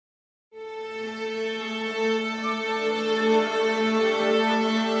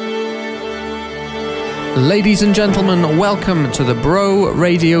Ladies and gentlemen, welcome to the Bro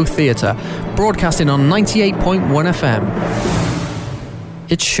Radio Theatre, broadcasting on 98.1 FM.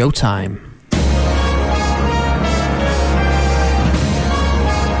 It's showtime.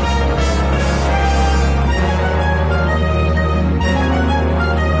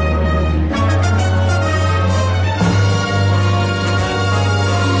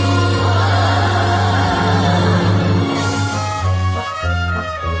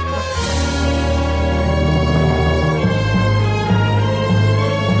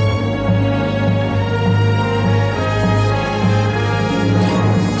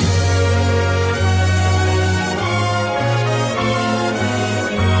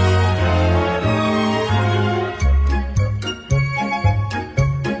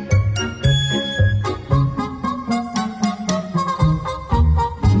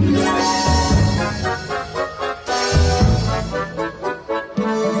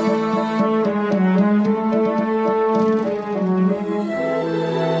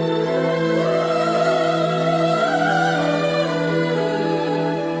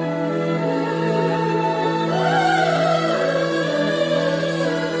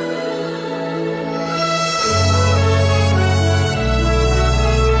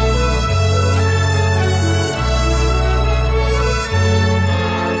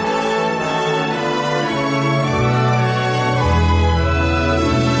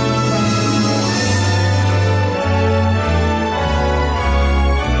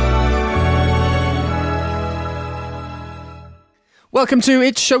 Welcome to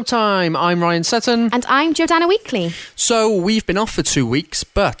It's Showtime. I'm Ryan Sutton. And I'm Jordana Weekly. So we've been off for 2 weeks,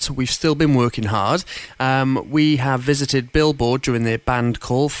 but we've still been working hard. We have visited Billboard during their band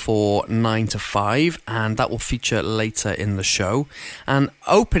call for 9 to 5, and that will feature later in the show. And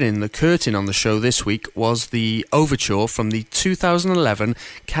opening the curtain on the show this week was the overture from the 2011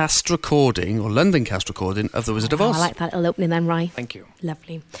 cast recording, or London cast recording, of The Wizard of Oz. I like that little opening then, Ryan. Thank you.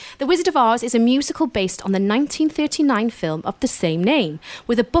 Lovely. The Wizard of Oz is a musical based on the 1939 film of the same name,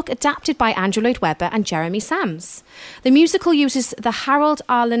 with a book adapted by Andrew Lloyd Webber and Jeremy Sams. The musical uses the Harold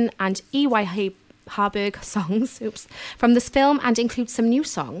Arlen and E.Y. Harburg songs from this film and includes some new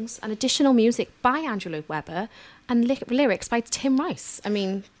songs and additional music by Andrew Lloyd Webber and lyrics by Tim Rice. I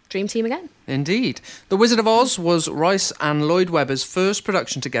mean, dream team again. Indeed. The Wizard of Oz was Rice and Lloyd Webber's first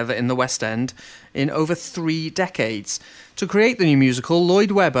production together in the West End in over 3 decades. To create the new musical,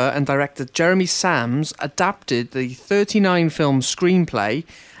 Lloyd Webber and director Jeremy Sams adapted the 39-film screenplay,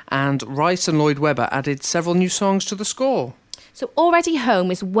 and Rice and Lloyd Webber added several new songs to the score. So Already Home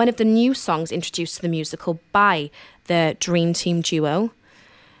is one of the new songs introduced to the musical by the Dream Team duo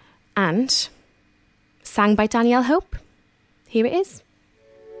and sang by Danielle Hope. Here it is.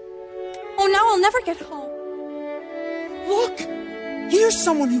 Oh, now I'll never get home. Look! Here's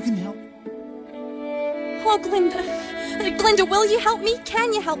someone who can help. Oh, Glinda. Glinda, will you help me?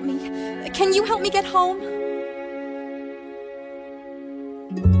 Can you help me? Can you help me get home?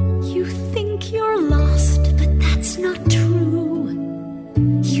 You think you're lost, but that's not true.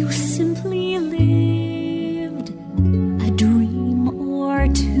 You simply lived a dream or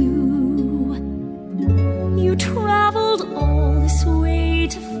two. You traveled all this way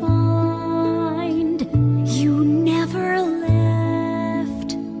to find you never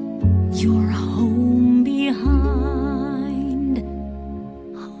left your home behind.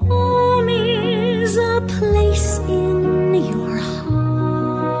 Home is a place in your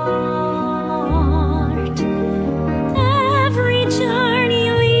heart.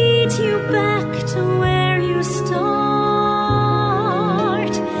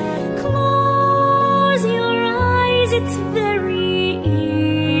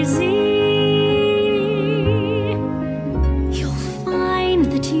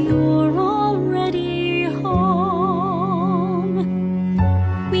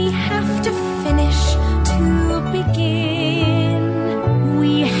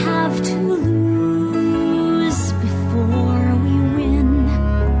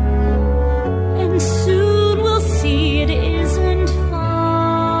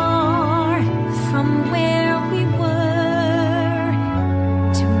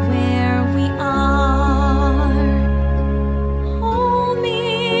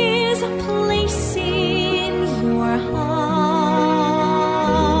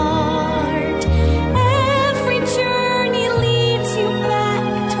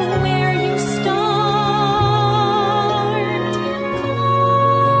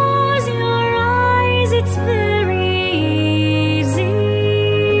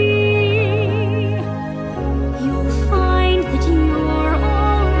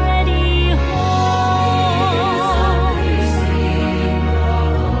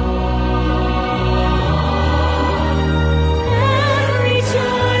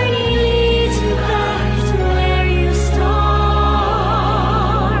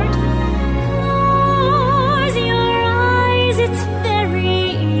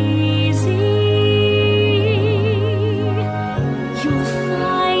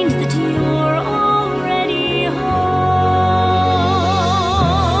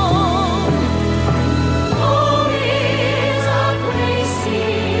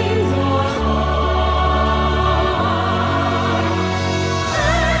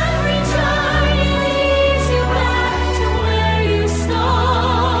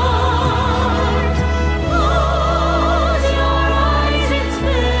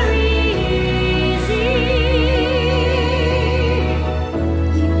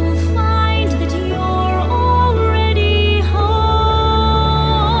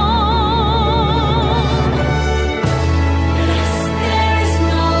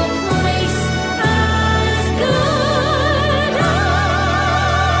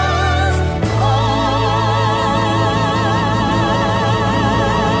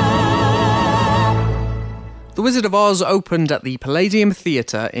 The Wizard of Oz opened at the Palladium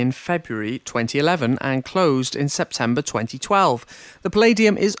Theatre in February 2011 and closed in September 2012. The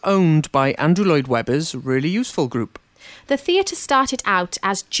Palladium is owned by Andrew Lloyd Webber's Really Useful Group. The theatre started out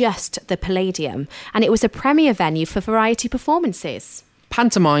as just the Palladium, and it was a premier venue for variety performances.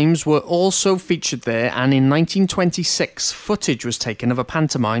 Pantomimes were also featured there, and in 1926 footage was taken of a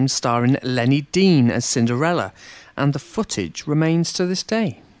pantomime starring Lenny Dean as Cinderella, and the footage remains to this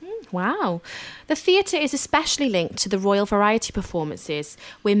day. Wow. The theatre is especially linked to the Royal Variety performances,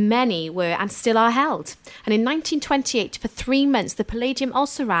 where many were and still are held. And in 1928, for 3 months, the Palladium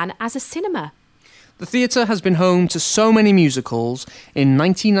also ran as a cinema. The theatre has been home to so many musicals. In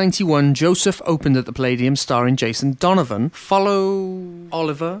 1991, Joseph opened at the Palladium starring Jason Donovan. Follow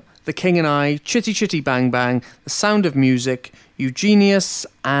Oliver, The King and I, Chitty Chitty Bang Bang, The Sound of Music, Eugenius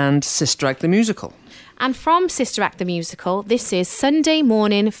and Sister Act the Musical. And from Sister Act the Musical, this is Sunday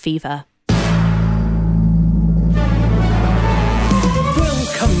Morning Fever. Welcome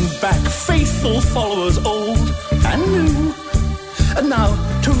back, faithful followers old and new. And now,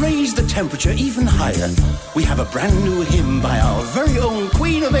 to raise the temperature even higher, we have a brand new hymn by our very own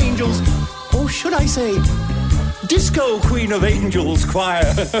Queen of Angels, or should I say, Disco Queen of Angels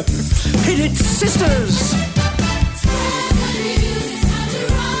Choir. Hit it, sisters!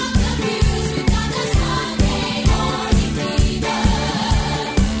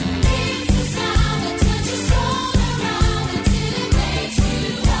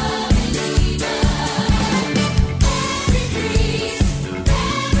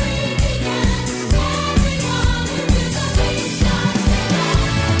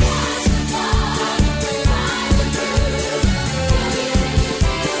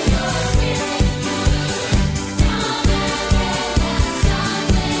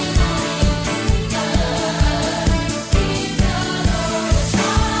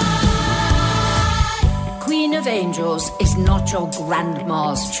 Angels is not your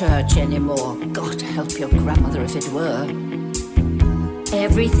grandma's church anymore. God help your grandmother if it were.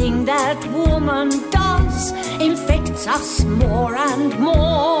 Everything that woman does infects us more and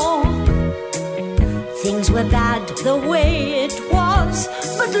more. Things were bad the way it was,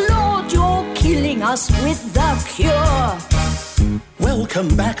 but Lord, you're killing us with the cure.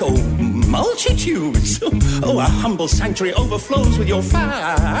 Welcome back, oh multitudes. Oh, our humble sanctuary overflows with your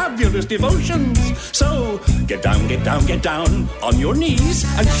fabulous devotions. So, get down, get down, get down on your knees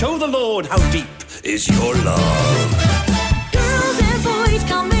and show the Lord how deep is your love. Girls and boys,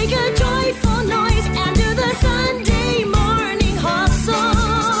 come make a joyful noise and do the Sunday morning hustle.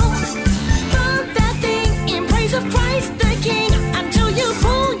 Pump that thing in praise of Christ the King until you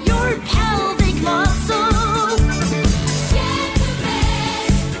pull your pelvic muscle.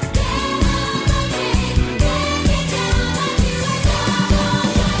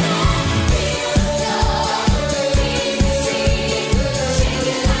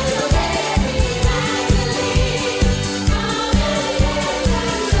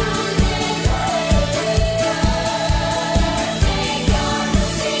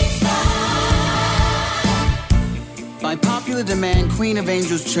 By popular demand, Queen of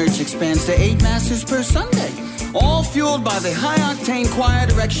Angels Church expands to 8 masses per Sunday, all fueled by the high-octane choir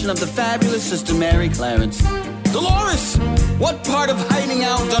direction of the fabulous Sister Mary Clarence. Dolores, what part of hiding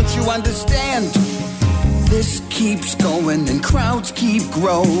out don't you understand? This keeps going and crowds keep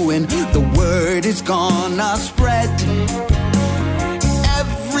growing. The word is gonna spread.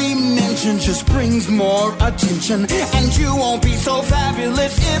 Every mention just brings more attention, and you won't be so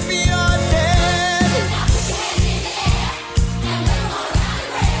fabulous if you're dead.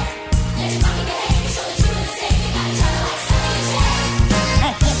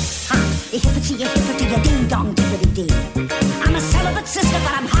 Ding-dong, diggity-dee. I'm a celibate sister,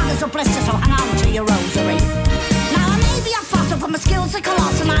 but I'm hot as a blister, so hang on to your rosary. Now I may be a fossil, but my skills are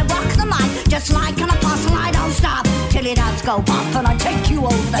colossal, and I rock the mic just like an apostle. I don't stop till it does go pop, and I take you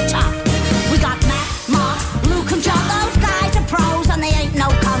over the top. We got Matt, Mark, Luke, and John. Those guys are pros, and they ain't no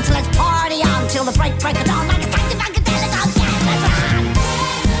cons, so let's party on till the break of dawn. Like a psychedelic, oh yeah, let's run.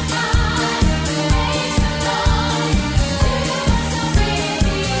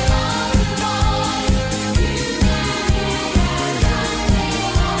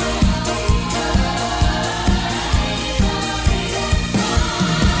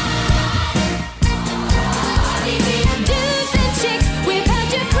 Dudes and chicks, we've had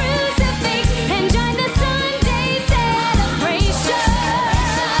your cruise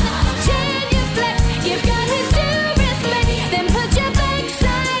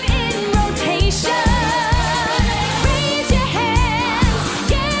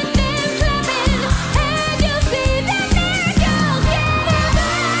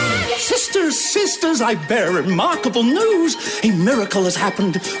sisters, I bear remarkable news. A miracle has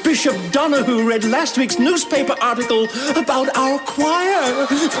happened. Bishop Donahue read last week's newspaper article about our choir.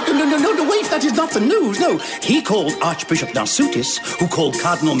 No, wait, that is not the news. No, he called Archbishop Narsutis, who called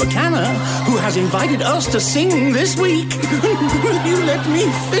Cardinal McKenna, who has invited us to sing this week. Will you let me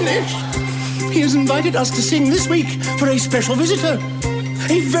finish? He has invited us to sing this week for a special visitor.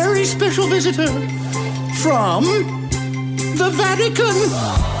 A very special visitor from the Vatican.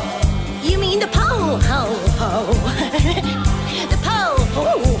 You mean the po-ho-ho? The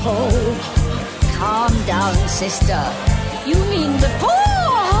po-ho-ho. Calm down, sister. You mean the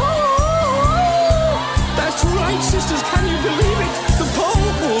po-ho-ho? That's right, sisters. Can you believe it? The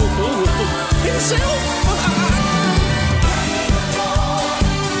po-ho-ho himself.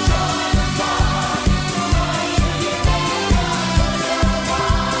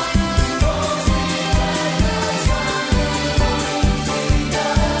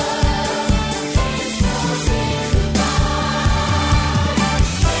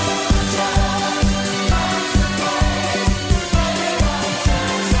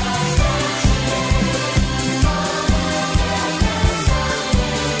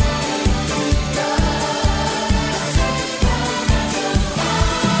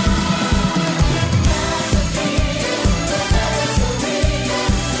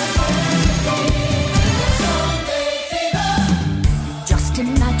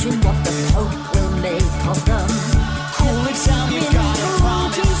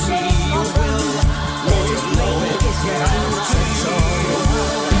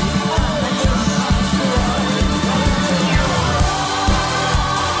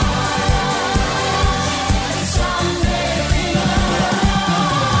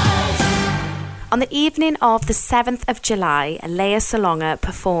 On the evening of the 7th of July, Lea Salonga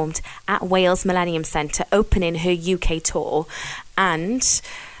performed at Wales Millennium Centre, opening her UK tour. And,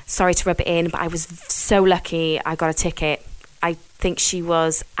 sorry to rub it in, but I was so lucky I got a ticket. I think she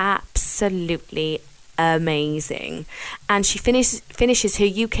was absolutely amazing. And she finishes her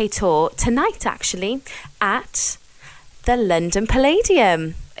UK tour tonight, actually, at the London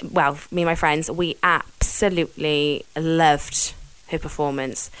Palladium. Well, me and my friends, we absolutely loved her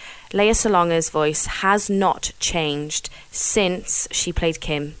performance. Lea Salonga's voice has not changed since she played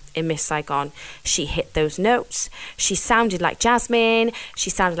Kim in Miss Saigon. She hit those notes. She sounded like Jasmine. She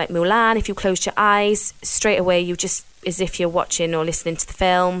sounded like Mulan. If you closed your eyes, straight away you just, as if you're watching or listening to the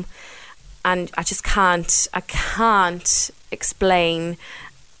film. And I can't explain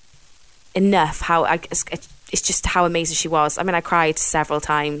enough how it's just how amazing she was. I mean, I cried several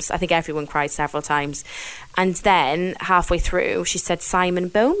times. I think everyone cried several times. And then halfway through, she said Simon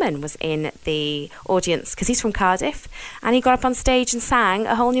Bowman was in the audience because he's from Cardiff, and he got up on stage and sang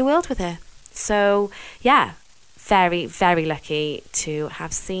A Whole New World with her. So, yeah, very, very lucky to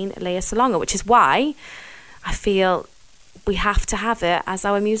have seen Lea Salonga, which is why I feel we have to have her as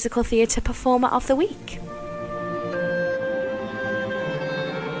our musical theatre performer of the week.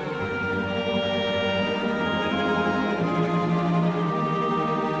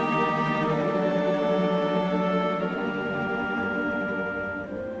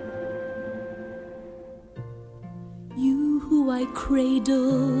 I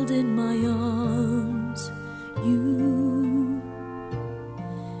cradled in my arms, you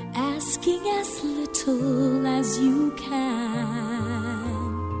asking as little as you can.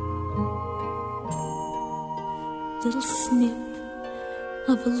 Little snip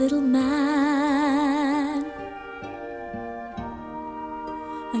of a little man.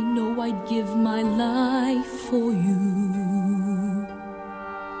 I know I'd give my life for you.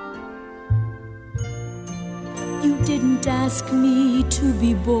 You didn't ask me to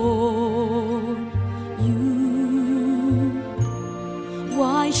be born.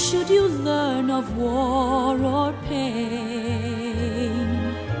 Why should you learn of war or pain?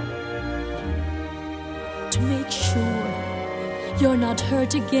 To make sure you're not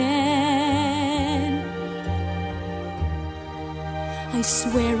hurt again. I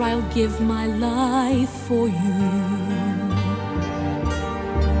swear I'll give my life for you.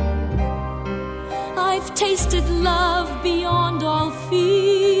 I've tasted love beyond all fear,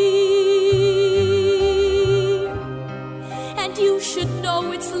 and you should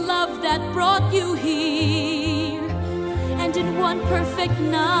know it's love that brought you here. And in one perfect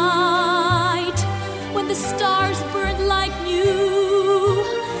night, when the stars burned like new,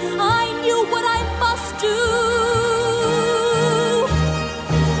 I knew what I must do.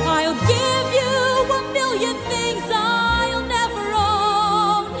 I'll give you a million things I'll never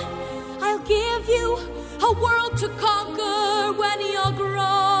own. I'll give you a world to conquer when you're grown.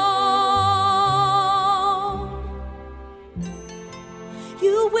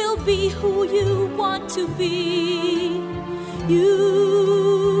 You will be who you want to be.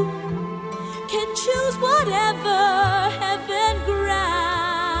 You can choose whatever heaven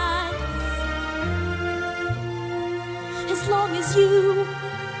grants, as long as you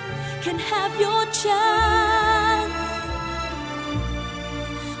can have your chance.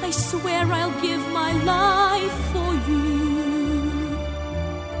 I swear I'll give my life for you.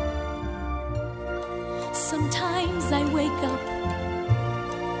 Sometimes I wake up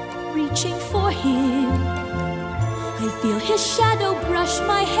reaching for him. I feel his shadow brush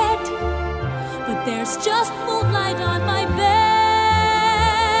my head, but there's just moonlight on my bed.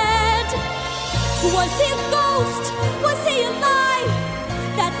 Was he a ghost? Was he a lie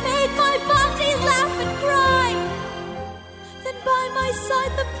that made my body laugh and cry? Then by my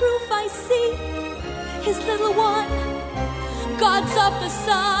side the proof I see, his little one, gods of the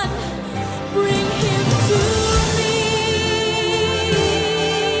sun, bring him to me.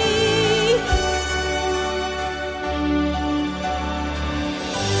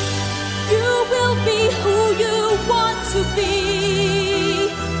 You will be who you want to be.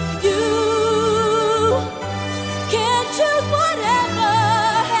 You can choose whatever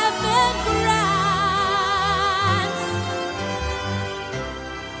heaven grants,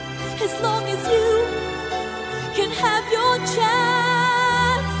 as long as you can have your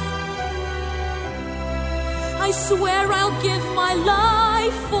chance. I swear I'll give my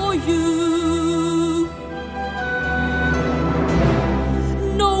life for you.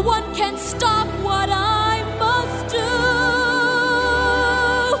 No one can stop what I must do.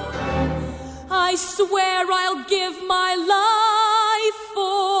 I swear I'll give my life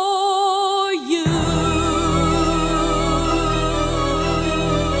for you.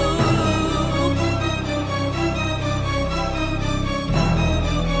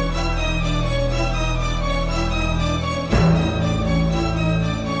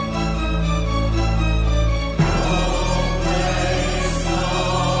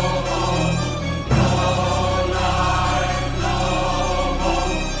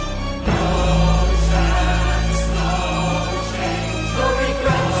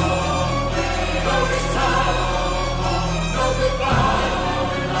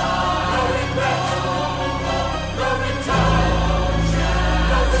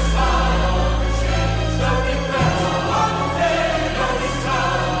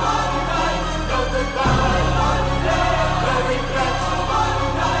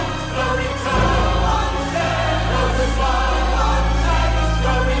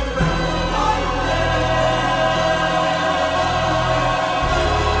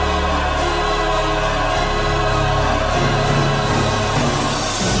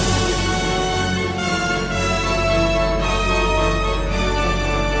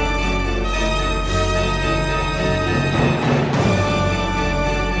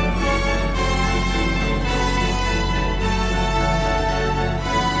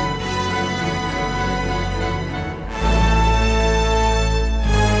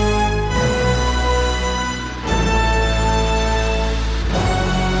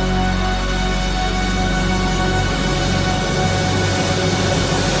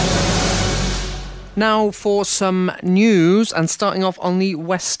 Now for some news, and starting off on the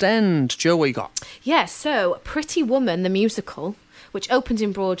West End. Jo, what you got? Yeah, so Pretty Woman, the musical, which opened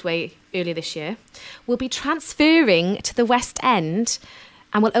in Broadway earlier this year, will be transferring to the West End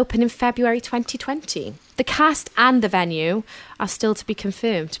and will open in February 2020. The cast and the venue are still to be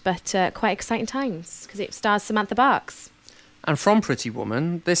confirmed, but quite exciting times because it stars Samantha Barks. And from Pretty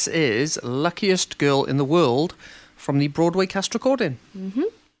Woman, this is Luckiest Girl in the World from the Broadway cast recording. Mm-hmm.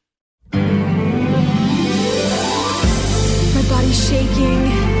 My body's shaking,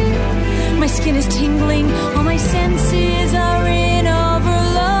 my skin is tingling, all my senses are in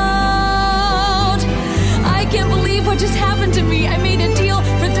overload. I can't believe what just happened to me. I made a deal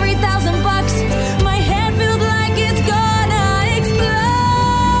for $3,000. My head feels like it's gonna explode.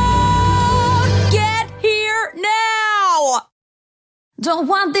 Get here now! Don't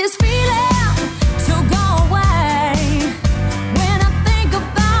want this feeling to go away. When I think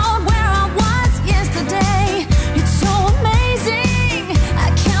about where I was yesterday, it's so amazing. I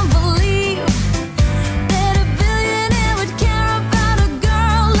can't believe that a billionaire would care about a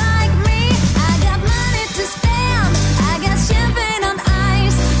girl like me. I got money to spend, I got champagne on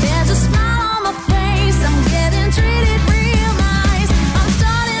ice. There's a smile on my face, I'm getting treated real nice. I'm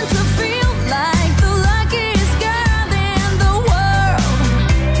starting to feel like the luckiest girl in the world.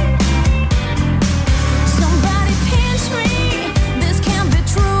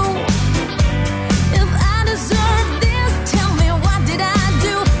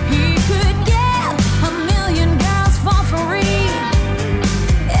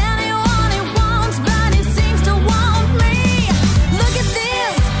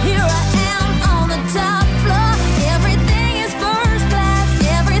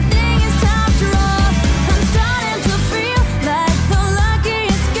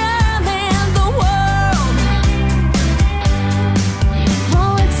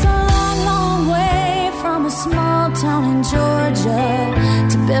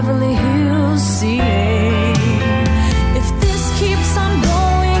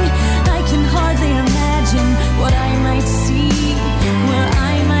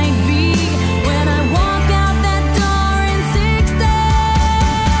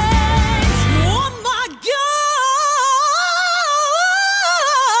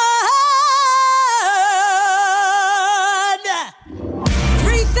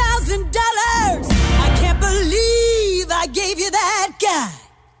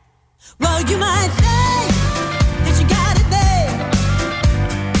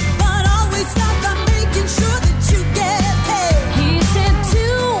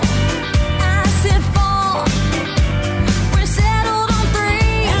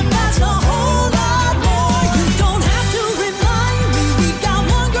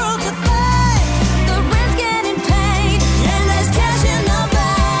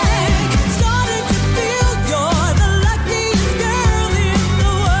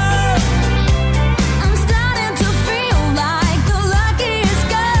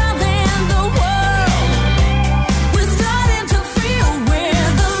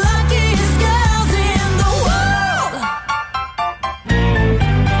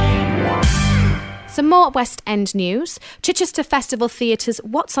 more West End news. Chichester Festival Theatre's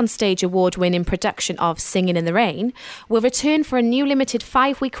What's on Stage award-winning production of Singing in the Rain will return for a new limited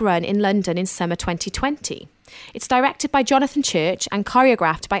 5-week run in London in summer 2020. It's directed by Jonathan Church and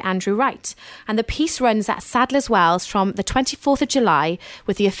choreographed by Andrew Wright, and the piece runs at Sadler's Wells from the 24th of July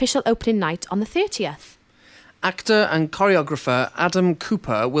with the official opening night on the 30th. Actor and choreographer Adam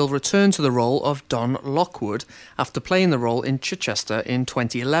Cooper will return to the role of Don Lockwood after playing the role in Chichester in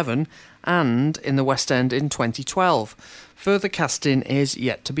 2011 and in the West End in 2012. Further casting is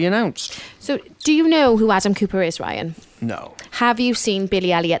yet to be announced. So, do you know who Adam Cooper is, Ryan? No. Have you seen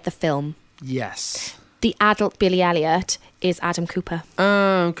Billy Elliot, the film? Yes. The adult Billy Elliot is Adam Cooper.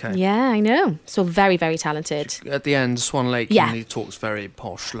 Oh, okay. Yeah, I know. So very, very talented. At the end, Swan Lake, Yeah. and he talks very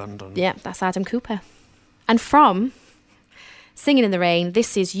posh London. Yeah, that's Adam Cooper. And from Singing in the Rain,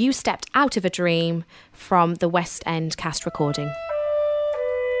 this is You Stepped Out of a Dream from the West End cast recording.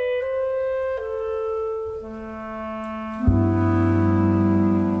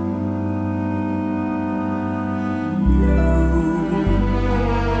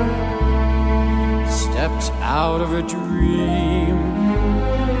 You stepped out of a dream.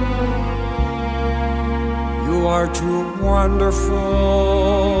 You are too wonderful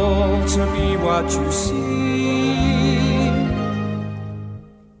to be what you seem.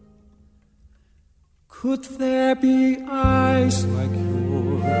 Could there be eyes like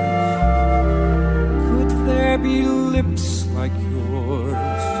yours? Could there be lips like yours?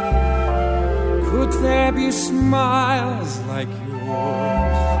 Could there be smiles like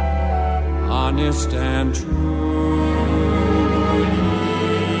yours? Honest and true.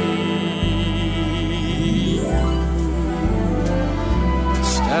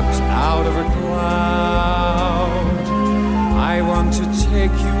 Stepped out of a cloud. I want to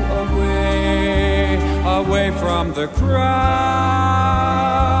take you away from the crowd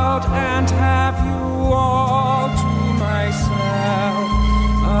and have you all to myself,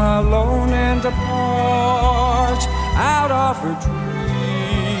 alone and apart, out of a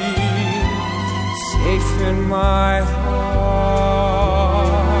dream, safe in my heart.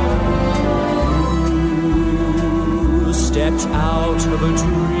 You stepped out of a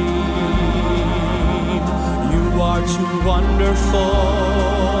dream. You are too wonderful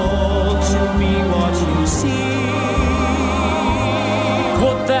to be what you see.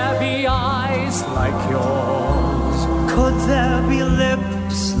 Could there be eyes like yours? Could there be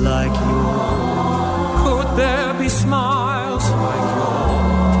lips like yours? Could there be smiles like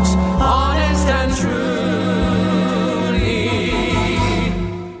yours? Honest and truly,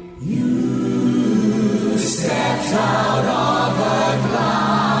 you stepped out of a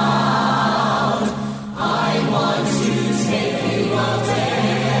cloud. I want to take you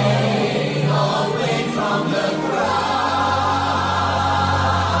away from the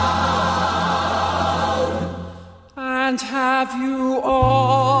crowd and have you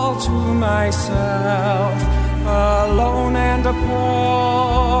all to myself, alone and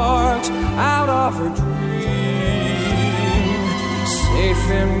apart, out of a dream, safe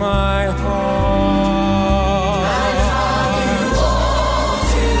in my heart.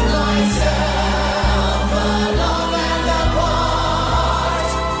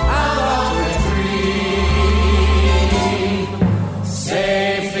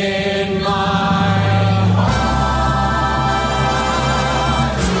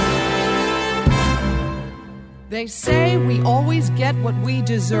 They say we always get what we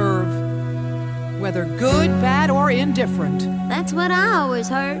deserve, whether good, bad, or indifferent. That's what I always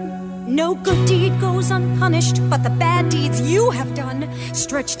heard. No good deed goes unpunished, but the bad deeds you have done,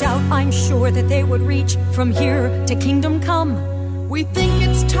 stretched out, I'm sure that they would reach from here to kingdom come. We think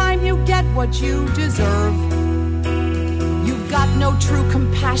it's time you get what you deserve. You've got no true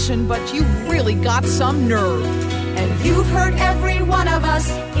compassion, but you've really got some nerve. And you've hurt every one of us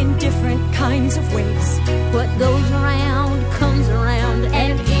in different kinds of ways. What goes around comes around,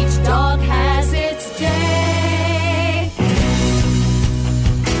 and each dog has its day.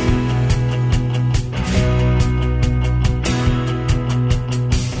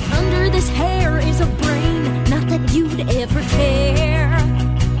 Under this hair is a brain, not that you'd ever care.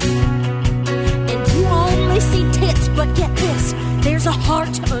 And you only see tits, but get this, there's a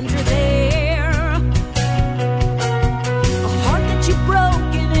heart under there. A heart that you've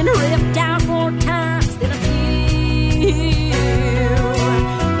broken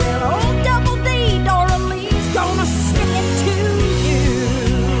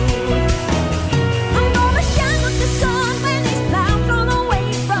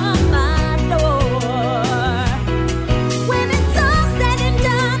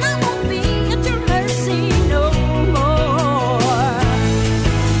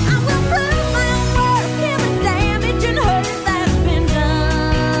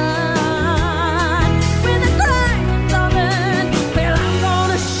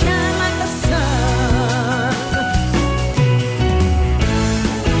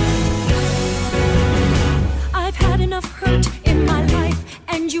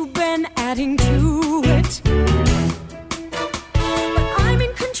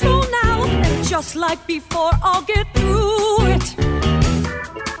looks like before I'll get through it.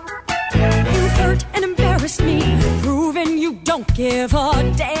 You've hurt and embarrassed me, proving you don't give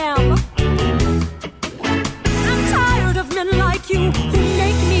a damn. I'm tired of men like you who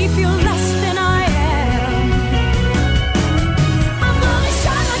make me feel less than I am. I'm gonna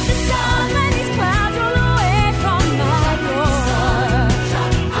shine like the sun when these clouds roll away from my door.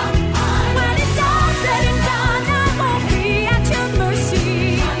 When it's all said and done, I won't be at your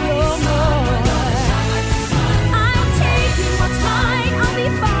mercy no more. I'm taking what's mine, I'll be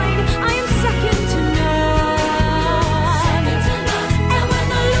fine. I am second to none. And when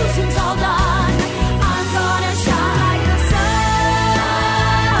the losing's all done, I'm gonna shine like the sun.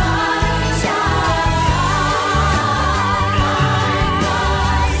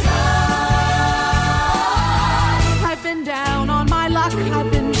 I've been down on my luck,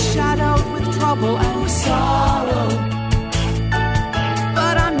 I've been shadowed with trouble and sorrow.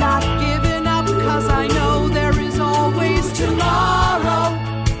 But I'm not giving up, 'cause I know there is always tomorrow.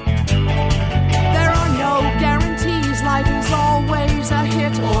 There are no guarantees, life is always a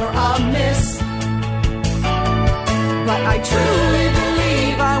hit or a miss. But I truly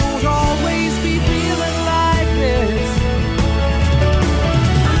believe I won't always be feeling like this.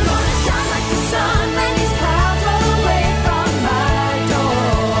 I'm gonna shine like the sun when these clouds roll away from my door.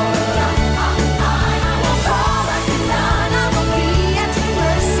 I won't fall like a nun, I won't be at your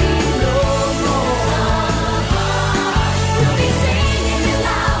mercy no more. We'll be singing it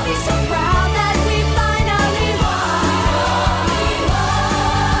loud, be so proud that we finally won.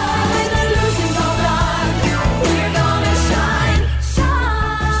 And when the losing's all done, we're gonna shine,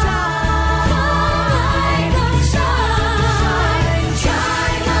 shine, shine like the sun,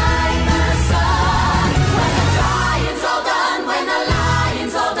 shine like the sun. When the trying's all done, when the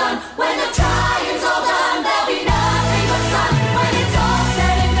lying's all done, when the trying's all done, there'll be nothing but sun. When it's all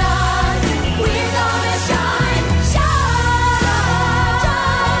said and done, we're gonna shine, shine,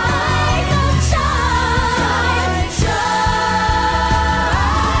 shine, shine, shine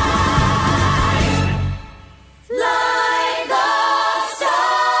like the sun.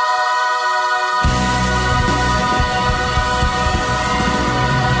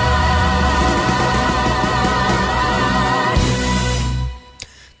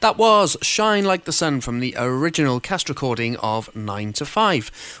 That was Shine Like the Sun from the original cast recording of 9 to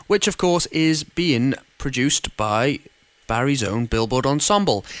 5, which of course is being produced by Barry's own Billboard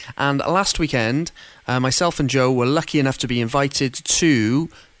Ensemble. And last weekend, myself and Joe were lucky enough to be invited to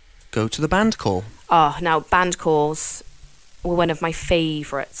go to the band call. Oh, now band calls were one of my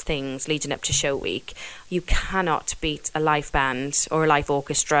favourite things leading up to show week. You cannot beat a live band or a live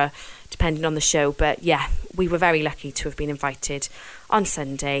orchestra, depending on the show. But yeah, we were very lucky to have been invited on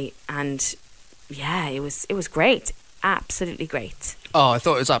Sunday, and yeah, it was great, absolutely great. Oh, I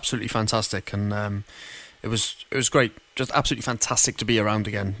thought it was absolutely fantastic, and it was great, just absolutely fantastic to be around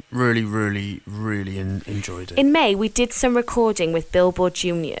again. Really, really, really enjoyed it. In May, we did some recording with Billboard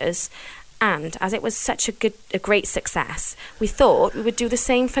Juniors, and as it was such a great success, we thought we would do the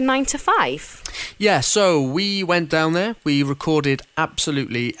same for 9 to 5. Yeah, so we went down there, we recorded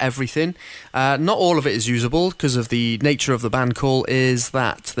absolutely everything. Not all of it is usable because of the nature of the band call is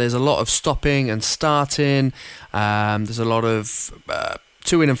that there's a lot of stopping and starting, there's a lot of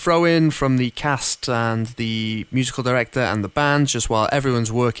to-in and fro-in from the cast and the musical director and the band, just while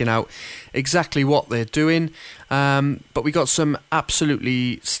everyone's working out exactly what they're doing. But we got some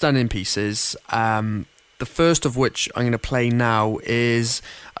absolutely stunning pieces. The first of which I'm going to play now is,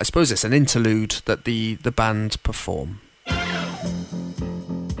 I suppose it's an interlude that the band perform.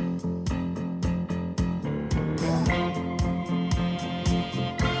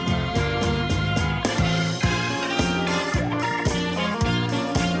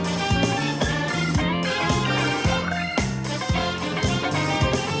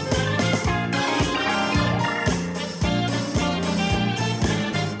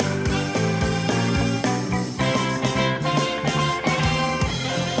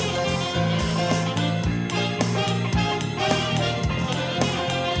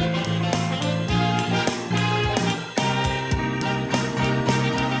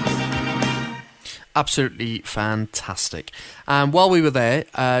 Absolutely fantastic. And while we were there,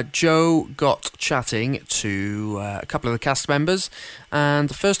 Joe got chatting to a couple of the cast members,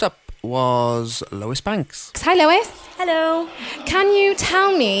 and first up was Lois Banks. Hi, Lois. Hello. Can you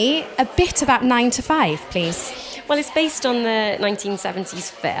tell me a bit about 9 to 5, please? Well, it's based on the 1970s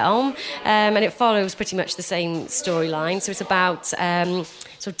film, and it follows pretty much the same storyline. So it's about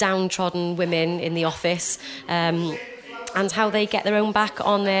sort of downtrodden women in the office, and how they get their own back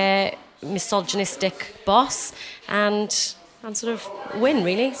on their misogynistic boss and sort of win,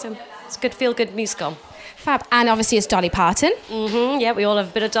 really. So It's a good, feel-good musical. Fab. And obviously it's Dolly Parton. Yeah, we all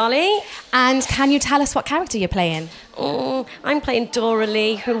have a bit of Dolly. And can you tell us what character you're playing? I'm playing Dora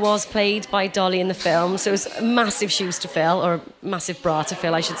Lee, who was played by Dolly in the film, so it was massive shoes to fill, or a massive bra to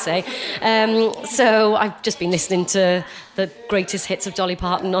fill, I should say. So I've just been listening to the greatest hits of Dolly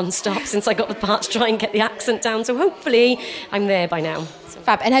Parton non-stop since I got the part to try and get the accent down, so hopefully I'm there by now.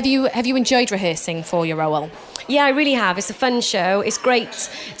 Fab. And have you enjoyed rehearsing for your role? Yeah, I really have. It's a fun show. It's great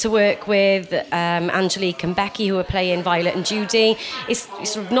to work with Angelique and Becky, who are playing Violet and Judy. It's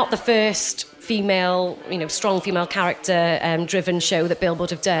sort of not the first female, strong female character driven show that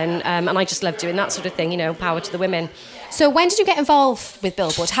Billboard have done, and I just love doing that sort of thing, power to the women. So when did you get involved with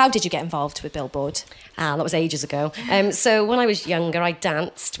Billboard? How did you get involved with Billboard? That was ages ago. So when I was younger, I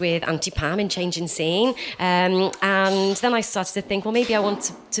danced with Auntie Pam in Changing Scene, and then I started to think, well, maybe I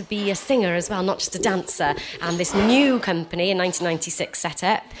want to be a singer as well, not just a dancer. And this new company in 1996 set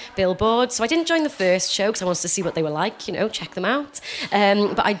up Billboard. So I didn't join the first show because I wanted to see what they were like, check them out.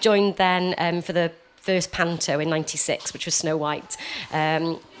 But I joined then for the first panto in 96, which was Snow White.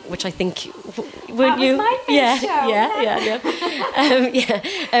 Which I think, weren't you? My first show.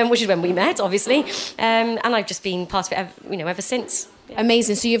 Which is when we met, obviously, and I've just been part of it, ever since.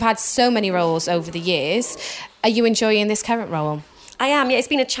 Amazing. So you've had so many roles over the years. Are you enjoying this current role? I am, yeah. It's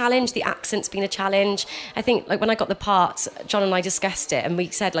been a challenge. The accent's been a challenge. I think, when I got the part, John and I discussed it, and we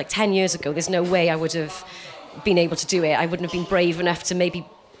said, 10 years ago, there's no way I would have been able to do it. I wouldn't have been brave enough to maybe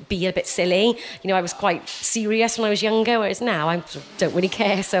be a bit silly. I was quite serious when I was younger, whereas now I don't really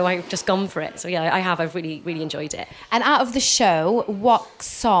care, so I've just gone for it. So yeah, I've really, really enjoyed it. And out of the show, what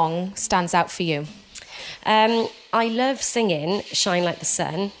song stands out for you? I love singing Shine Like the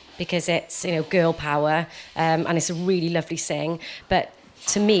Sun because it's, girl power, and it's a really lovely sing. But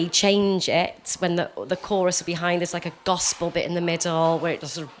to me, Change It, when the chorus behind, there's like a gospel bit in the middle where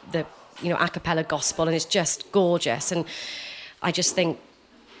it's sort of the, a cappella gospel, and it's just gorgeous. And I just think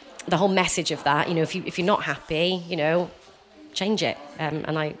the whole message of that, if you're not happy, change it.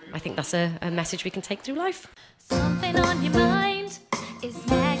 And I think that's a message we can take through life. Something on your mind is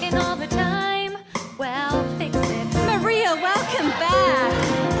nagging all the time. Well, fix it. Maria, welcome back.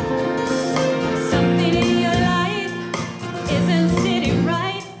 Something in your life isn't sitting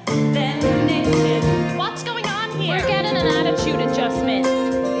right. Then nix it. What's going on here? We're getting an attitude adjustment.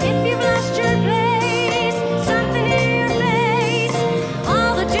 If you've lost your place, something in your face,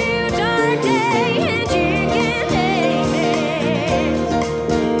 all the too dark day, and you can take it.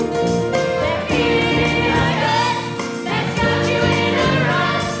 That feeling in your gut that's got you in a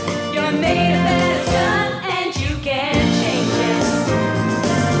rut. You're made of better stuff, and you can change it.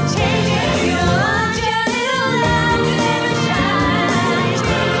 Change it. You want your little light to never shine.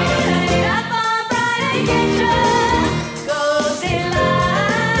 Turn it up all bright and get your goals in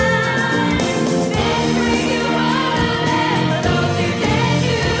line. Then bring you all there for those who dare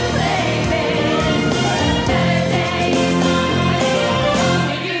to claim it. Better days on the way,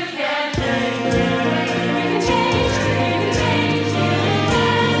 you can change. You can change. You can change. You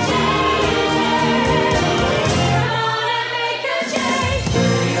can change. Come on and make a change.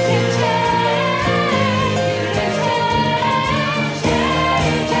 You can change. You can change. Change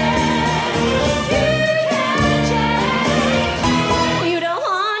it. You can change. You don't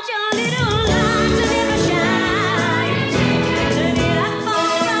want your little light to never shine. Turn it up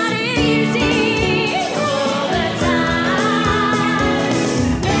all right easy all the time.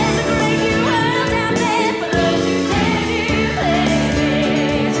 There's a great new world out there for those who dare to claim it.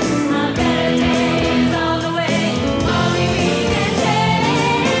 Our better days on the way, only we can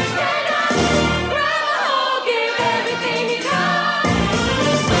change. Stand up, grab a hold, give everything you got.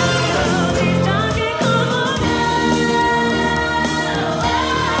 Oh, please don't get caught up. Give it all. We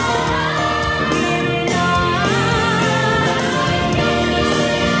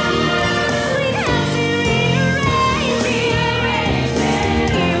have to rearrange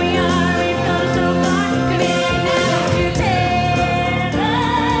it. Here we are, we've come so far, committing now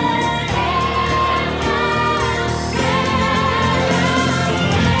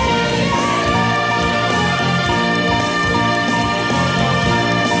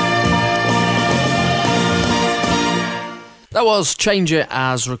That was Change It,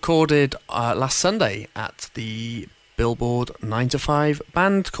 as recorded last Sunday at the Billboard 9 to 5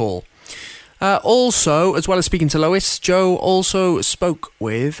 band call. Also, as well as speaking to Lois, Joe also spoke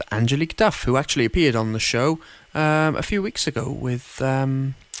with Angelique Duff, who actually appeared on the show a few weeks ago with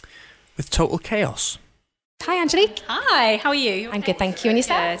Total Chaos. Hi, Angelique. Hi, how are you? I'm good, thank you. And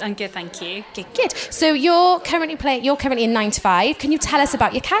yourself? Good, I'm good, thank you. Good. So you're currently in 9 to 5. Can you tell us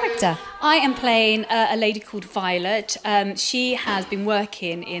about your character? I am playing a lady called Violet. She has been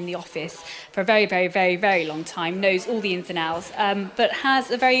working in the office for a very, very, very, very long time, knows all the ins and outs, but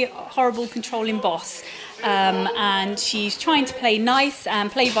has a very horrible, controlling boss. And she's trying to play nice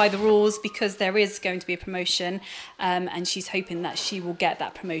and play by the rules because there is going to be a promotion, and she's hoping that she will get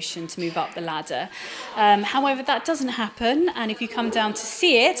that promotion to move up the ladder. However, that doesn't happen, and if you come down to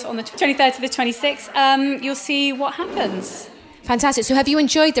see it on the 23rd to the 26th, you'll see what happens. Fantastic. So have you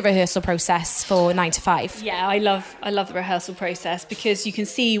enjoyed the rehearsal process for 9 to 5? Yeah, I love the rehearsal process because you can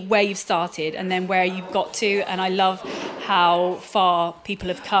see where you've started and then where you've got to, and I love how far people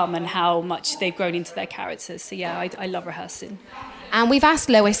have come and how much they've grown into their characters. So yeah, I love rehearsing. And we've asked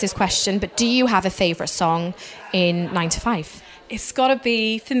Lois this question, but do you have a favourite song in 9 to 5? It's got to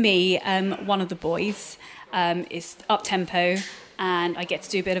be, for me, One of the Boys. It's up-tempo and I get to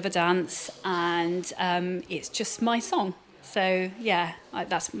do a bit of a dance, and it's just my song. So, yeah,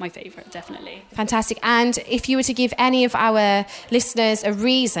 that's my favourite, definitely. Fantastic. And if you were to give any of our listeners a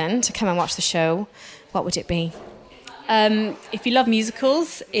reason to come and watch the show, what would it be? If you love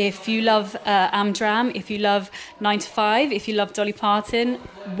musicals, if you love Amdram, if you love 9 to 5, if you love Dolly Parton,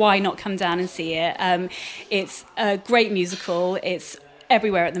 why not come down and see it? It's a great musical. It's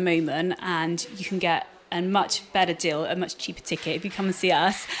everywhere at the moment, and you can get a much better deal, a much cheaper ticket if you come and see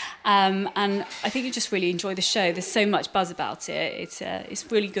us. And I think you just really enjoy the show. There's so much buzz about it. It's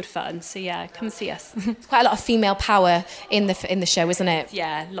really good fun. So yeah, come and see us. It's quite a lot of female power in the show, isn't it?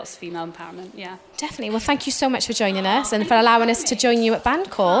 Yeah, lots of female empowerment, yeah. Definitely. Well, thank you so much for joining us and for allowing us to join you at Band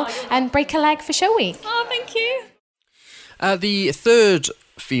Call and break a leg for Show Week. Oh, thank you. The third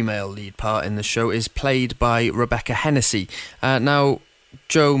female lead part in the show is played by Rebecca Hennessy. Now,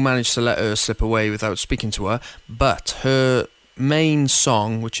 Joe managed to let her slip away without speaking to her, but her main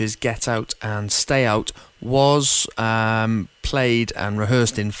song, which is Get Out and Stay Out, was played and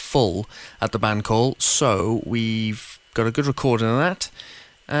rehearsed in full at the Band Call, so we've got a good recording of that,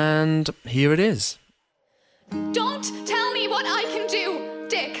 and here it is. Don't tell me what I can do,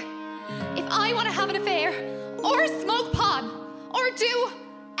 Dick. If I want to have an affair, or smoke pot, or do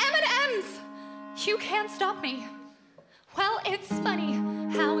M&Ms, you can't stop me. Well, it's funny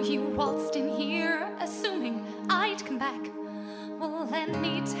how you waltzed in here, assuming I'd come back. Well, let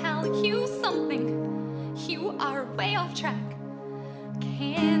me tell you something. You are way off track.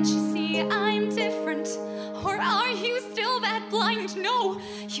 Can't you see I'm different? Or are you still that blind? No,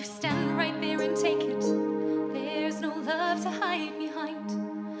 you stand right there and take it. There's no love to hide behind.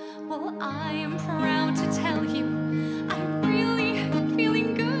 Well, I am proud to tell you I'm really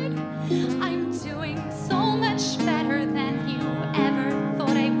feeling good. I'm doing so much better than you ever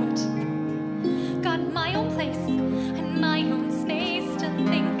thought I would. Got my own place and my own space to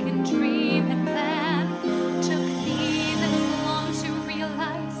think and dream and plan. Took me this long to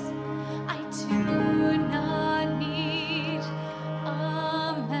realize I do not need a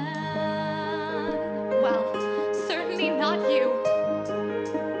man. Well, certainly not you.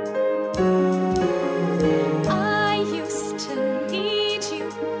 I used to need you,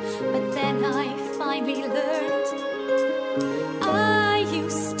 but then I finally learned. I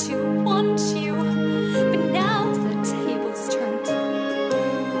used to want you, but now the tables turned.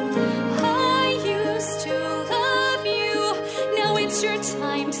 I used to love you, now it's your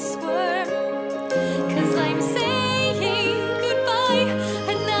time to swerve. 'Cause I'm saying goodbye,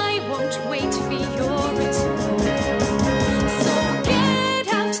 and I won't wait for your return. So get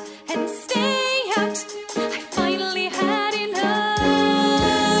out and stay out. I finally had enough.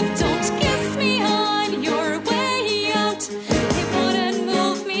 Don't kiss me on your way out. It wouldn't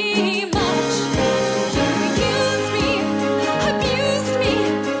move me much. You used me, abused me.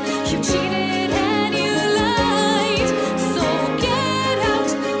 You cheated and you lied. So get out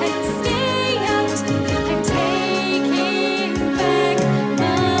and stay out. I'm taking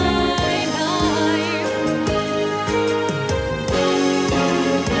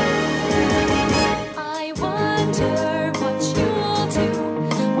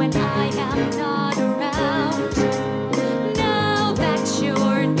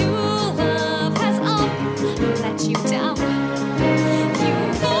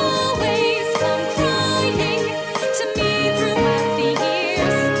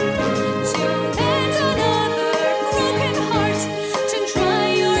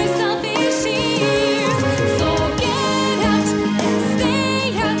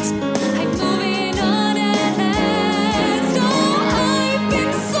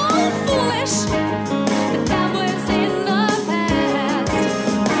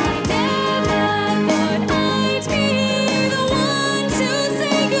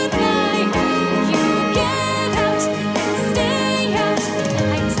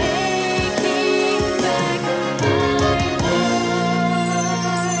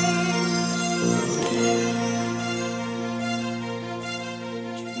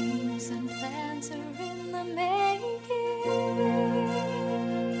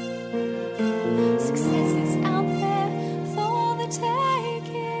Success is out there for the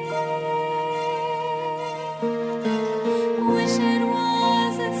taking. Wish it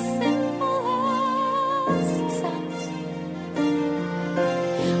was as simple as it sounds. I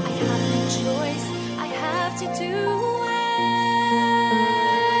have no choice, I have to do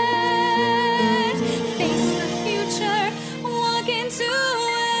it. Face the future, walk into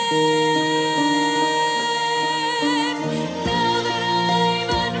it. Now that I'm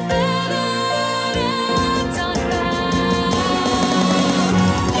unfettered and unbound,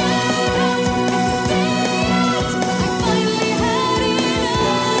 get out, stay out. I finally had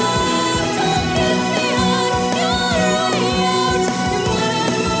enough. Don't kiss me on your way out. It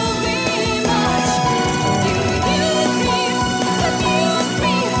wouldn't move me much. You used me, abused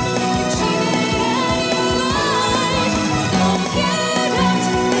me, you cheated and you lied. So get out,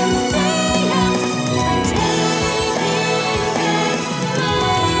 stay out. I'm taking back my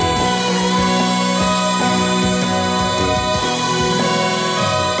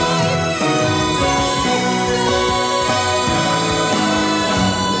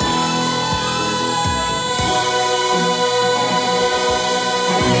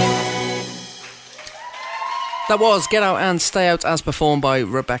That was Get Out and Stay Out as performed by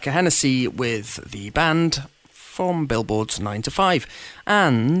Rebecca Hennessy with the band from Billboard's 9 to 5.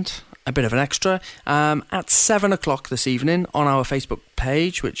 And a bit of an extra, at 7 o'clock this evening on our Facebook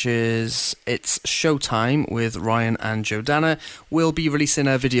page, which is It's Showtime with Ryan and Jordana, we'll be releasing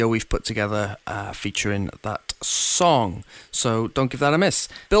a video we've put together featuring that song. So don't give that a miss.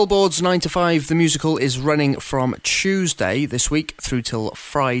 Billboard's 9 to 5, the musical, is running from Tuesday this week through till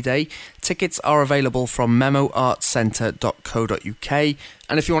Friday. Tickets are available from memoartcentre.co.uk.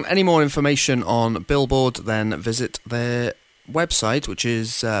 And if you want any more information on Billboard, then visit their website, which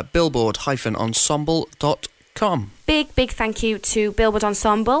is billboard-ensemble.com. Big thank you to Billboard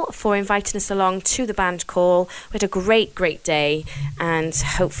Ensemble for inviting us along to the band call. We had a great day, and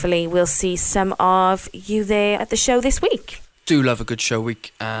hopefully we'll see some of you there at the show this week. Do love a good show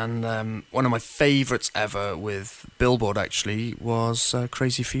week, and one of my favourites ever with Billboard actually was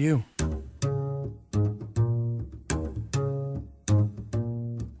Crazy For You.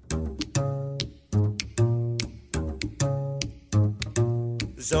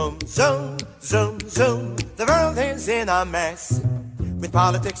 Zoom, zoom, zoom, zoom. The world is in a mess. With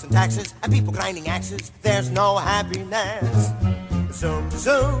politics and taxes and people grinding axes, there's no happiness. Zoom,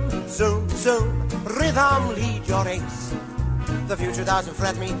 zoom, zoom, zoom. Rhythm, lead your race. The future doesn't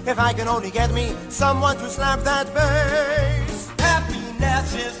fret me if I can only get me someone to slap that bass.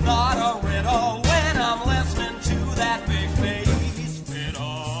 Happiness is not a riddle when I'm listening to that big bass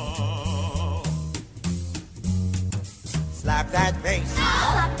fiddle. Slap that bass.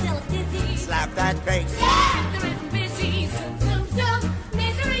 Slap till it's dizzy. Slap that bass. Yeah, the rhythm busy. Zoom, zoom, zoom.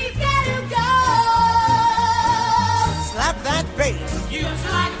 Misery, you've got to go. Slap that bass. Use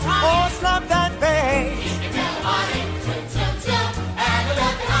it like a Oh, tonic. slap that bass. You can tell the body. Zoom, zoom, zoom. And the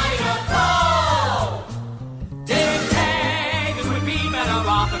left behind your throw. Ding-dang, this would be better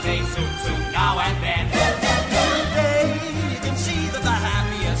off if they zoom, zoom now and then. Today, you can see that the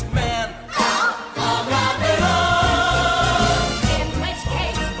happiest men are wrapping up. In which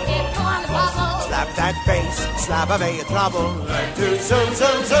case, if you want to bubble. Slap that bass. Slap away your trouble. Learn to zoom,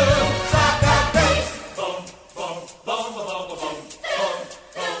 zoom, zoom. Slap that bass.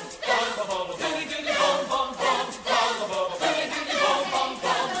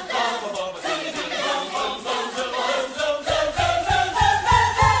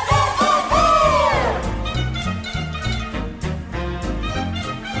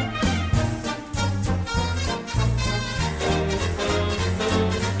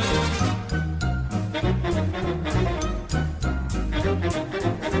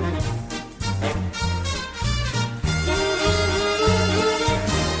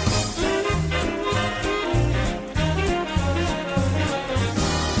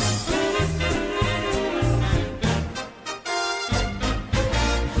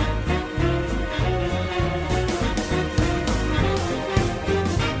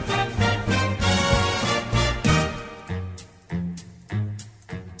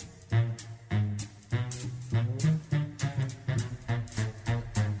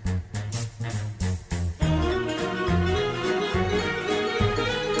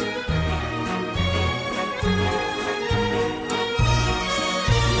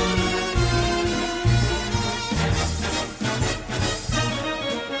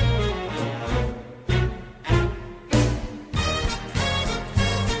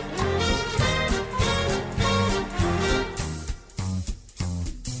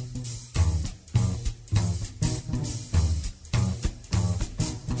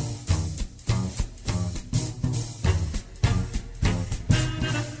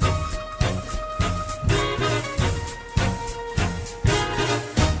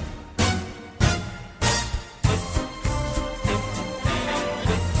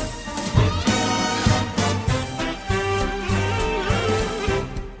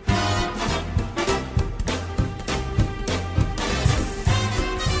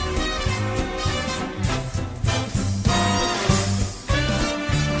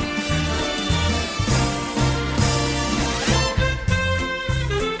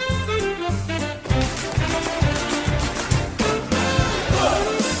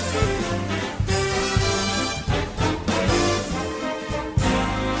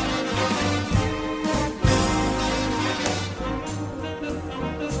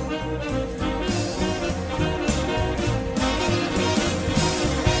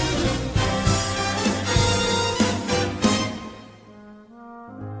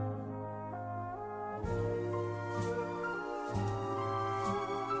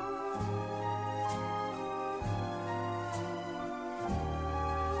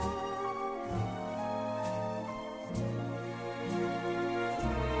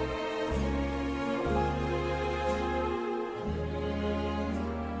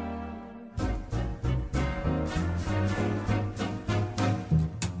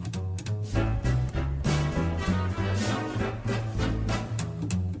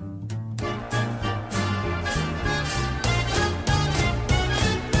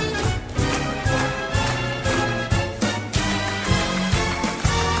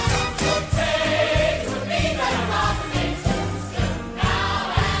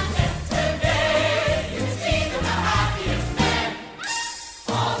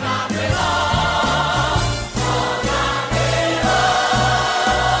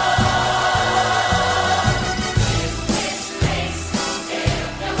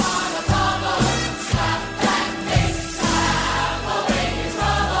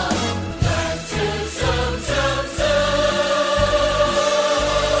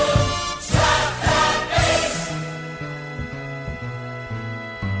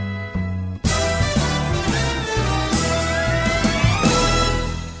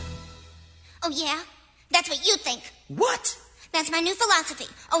 yeah? That's what you think. What? That's my new philosophy.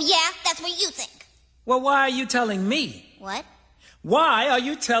 Oh, yeah? That's what you think. Well, why are you telling me? What? Why are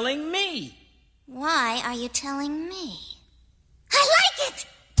you telling me? Why are you telling me? I like it!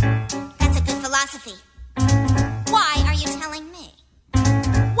 That's a good philosophy. Why are you telling me?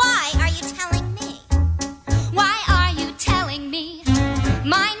 Why are you telling me? Why are you telling me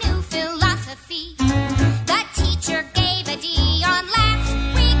my new philosophy? The teacher gave a D on last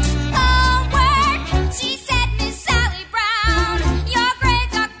week's homework. She said, Miss Sally Brown, your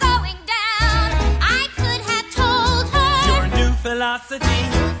grades are going down. I could have told her. Your new philosophy.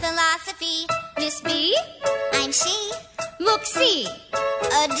 New philosophy. Miss B, I'm she. look, see.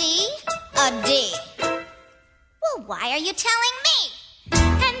 A D. A D. Well, why are you telling me?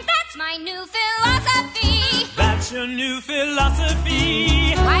 And that's my new philosophy. That's your new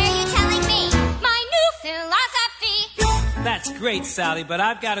philosophy. Why are you telling me? My new philosophy. That's great, Sally, but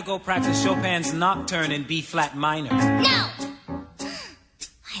I've got to go practice Chopin's Nocturne in B flat minor. No!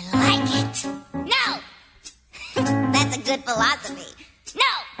 I like it. No! That's a good philosophy.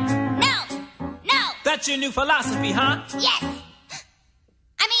 No! No! No! That's your new philosophy, huh? Yes!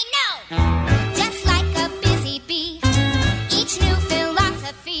 I mean, no! Just like a busy bee, each new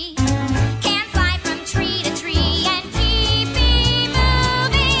philosophy can fly from tree to tree and keep me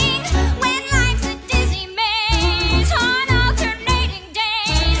moving. When life's a dizzy maze on alternating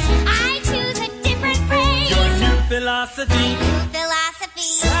days, I choose a different phrase. Your new philosophy. New philosophy.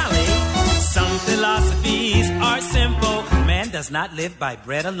 Sally, some philosophies are simple. Man does not live by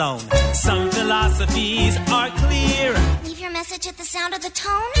bread alone. Some philosophies are clear. Leave your message at the sound of the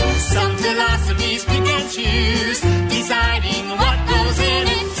tone. Some philosophies we can choose, deciding what goes in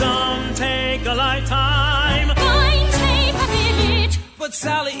it. Some take a lifetime. Mine take a minute. But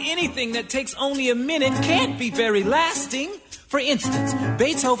Sally, anything that takes only a minute can't be very lasting. For instance,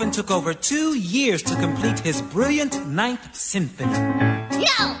 Beethoven took over 2 years to complete his brilliant 9th symphony.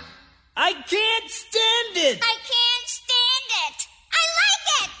 No! I can't stand it! I can't stand it! I like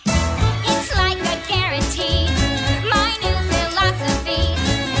it! It's like a guarantee, my new philosophy.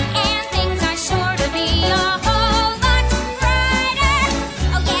 And things are sure to be a whole lot brighter.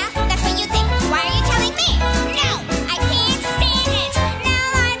 Oh, yeah? That's what you think. Why are you telling me? No! I can't stand it!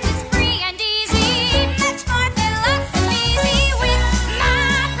 Now life is free and easy, much more philosophy with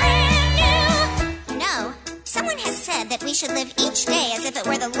my brand new. No. Someone has said that we should live each day as if it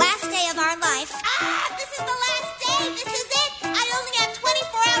were the last day of our life. Ah! This is the last day! This is it! I only have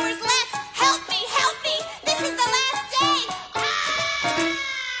 24 hours left! Help me! Help me! This is the last day! Ah!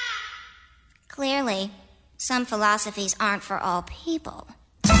 Clearly, some philosophies aren't for all people.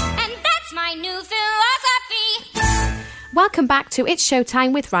 And that's my new philosophy. Welcome back to It's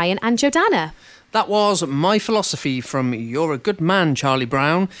Showtime with Ryan and Jordana. That was My Philosophy from You're a Good Man, Charlie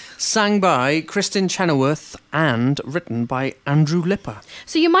Brown, sang by Kristen Chenoweth and written by Andrew Lipper.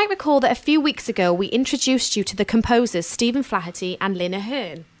 So you might recall that a few weeks ago we introduced you to the composers Stephen Flaherty and Lynn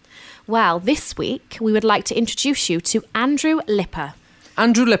Ahern. Well, this week we would like to introduce you to Andrew Lipper.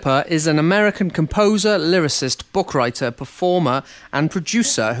 Andrew Lipper is an American composer, lyricist, book writer, performer and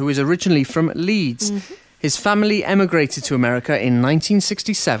producer who is originally from Leeds. Mm-hmm. His family emigrated to America in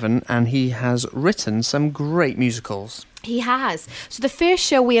 1967 and he has written some great musicals. He has. So the first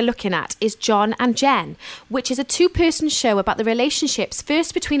show we are looking at is John and Jen, which is a 2-person show about the relationships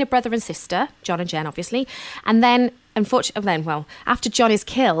first between a brother and sister, John and Jen obviously, and then after John is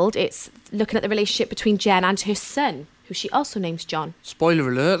killed, it's looking at the relationship between Jen and her son, who she also names John. Spoiler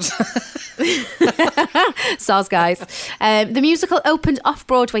alert. Soz, guys. The musical opened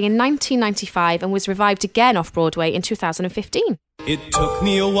off-Broadway in 1995 and was revived again off-Broadway in 2015. It took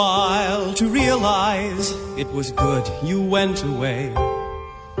me a while to realize it was good you went away.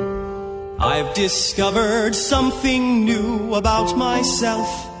 I've discovered something new about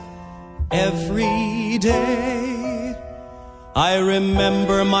myself every day. I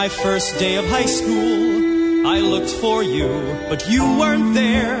remember my first day of high school. I looked for you, but you weren't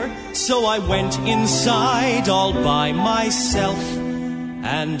there. So I went inside all by myself.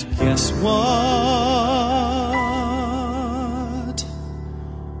 And guess what?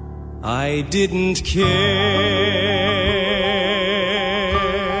 I didn't care.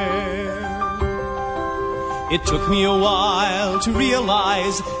 It took me a while to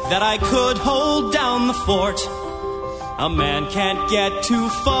realize that I could hold down the fort. A man can't get too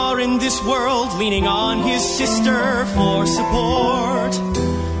far in this world, leaning on his sister for support.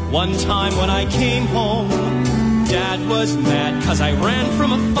 One time when I came home, Dad was mad 'cause I ran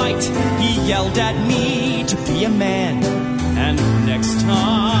from a fight. He yelled at me to be a man. And next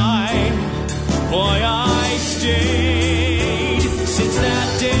time, boy, I stayed. Since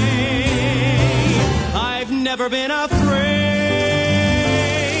that day, never been afraid.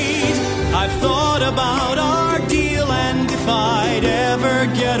 I've thought about our deal and if I'd ever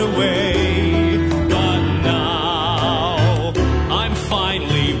get away. But now I'm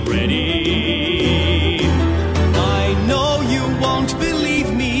finally ready. I know you won't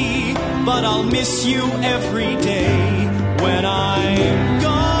believe me, but I'll miss you every day when I'm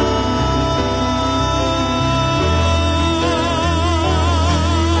gone.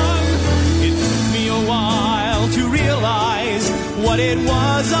 It took me a while to realize what it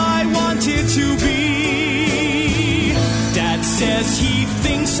was I wanted to be. Dad says he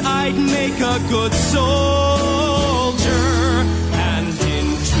thinks I'd make a good soldier, and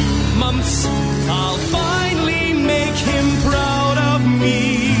in 2 months I'll finally make him proud of me.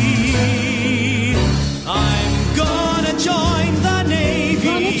 I'm gonna join the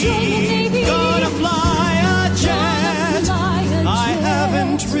Navy, gonna fly a jet. I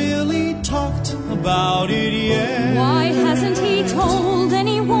haven't really talked about it yet. Why hasn't he told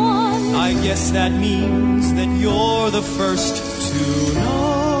anyone? I guess that means that you're the first to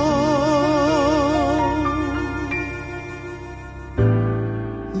know.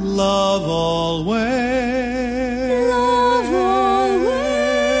 Love always. Love always.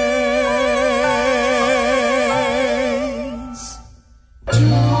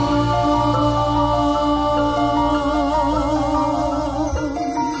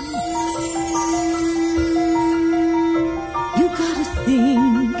 You gotta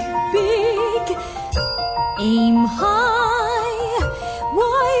think big, aim high.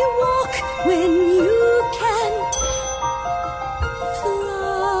 Why walk when you can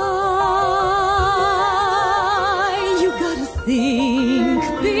fly? You gotta think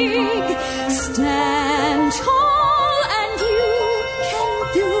big, stand tall, and you can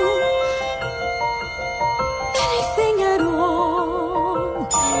do anything at all.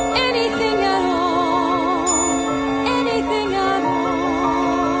 Anything at all. Anything at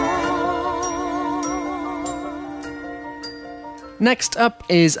Next up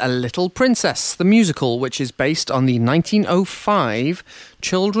is A Little Princess, the musical, which is based on the 1905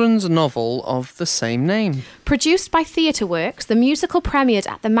 children's novel of the same name. Produced by Theatre Works, the musical premiered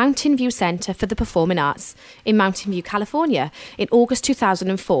at the Mountain View Centre for the Performing Arts in Mountain View, California in August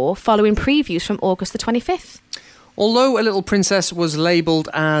 2004, following previews from August the 25th. Although A Little Princess was labelled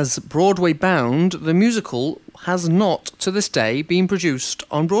as Broadway bound, the musical has not, to this day, been produced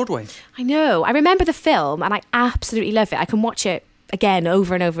on Broadway. I know. I remember the film and I absolutely love it. I can watch it again,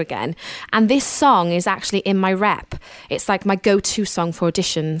 over and over again. And this song is actually in my rep. It's like my go-to song for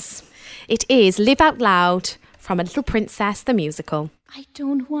auditions. It is Live Out Loud from A Little Princess, the musical. I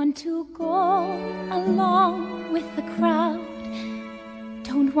don't want to go along with the crowd.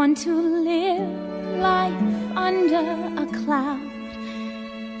 Don't want to live life under a cloud.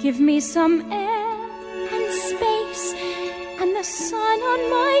 Give me some air and space and the sun on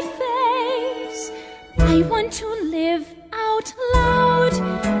my face. I want to live out loud.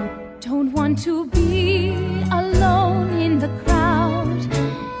 Don't want to be alone in the crowd.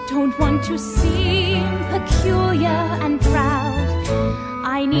 Don't want to seem peculiar and proud.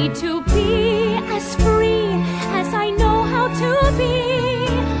 I need to be as free as I know how to be.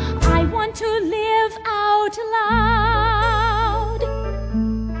 I want to live out loud.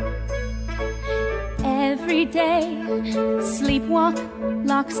 Every day, sleepwalk,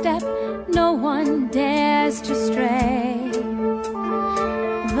 lockstep, no one dares to stray.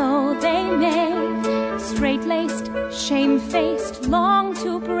 Though they may, straight-laced, shamefaced, long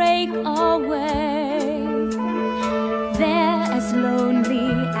to break away. They're as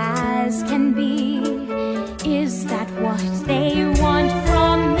lonely as can be. Is that what they want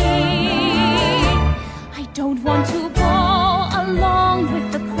from me? I don't want to go along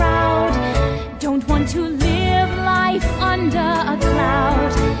with the crowd. Don't want to live life under a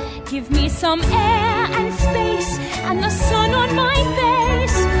cloud. Give me some air and space and the sun on my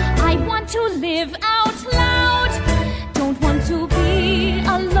face. I want to live out loud. Don't want to be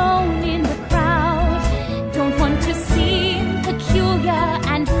alone in the crowd. Don't want to seem peculiar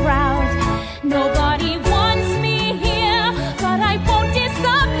and proud. Nobody wants me here, but I won't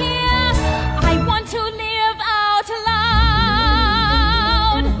disappear. I want to live out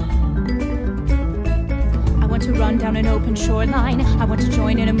loud. I want to run down an open shoreline. I want to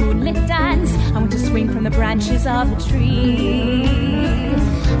join in a moonlit dance. I want to swing from the branches of a tree.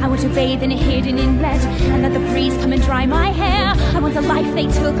 I want to bathe in a hidden inlet and let the breeze come and dry my hair. I want the life they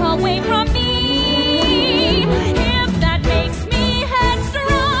took away from me. If that makes me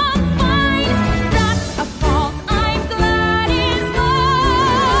headstrong, fine. That's a fault I'm glad is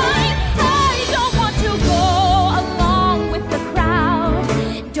mine. I don't want to go along with the crowd.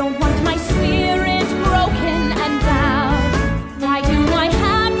 Don't want my spirit broken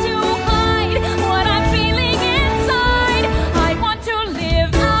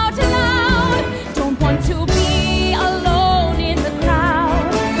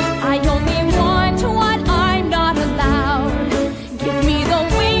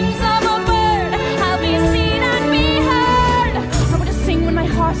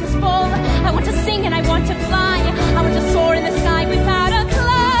heart is full. I want to sing and I want to fly. I want to soar in the sky without a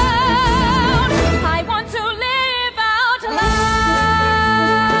cloud. I want to live out loud.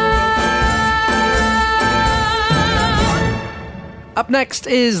 Up next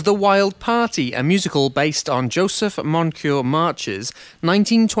is The Wild Party, a musical based on Joseph Moncure March's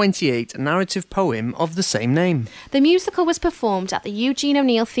 1928 narrative poem of the same name. The musical was performed at the Eugene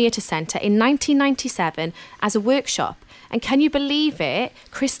O'Neill Theatre Centre in 1997 as a workshop. And can you believe it?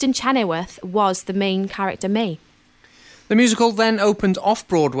 Kristen Chenoweth was the main character, May. The musical then opened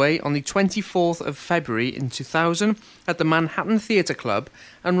off-Broadway on the 24th of February in 2000 at the Manhattan Theatre Club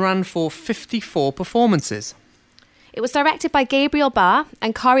and ran for 54 performances. It was directed by Gabriel Barr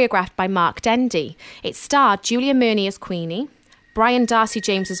and choreographed by Mark Dendy. It starred Julia Murney as Queenie, Brian Darcy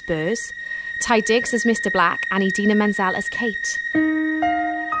James as Burrs, Ty Diggs as Mr. Black and Idina Menzel as Kate.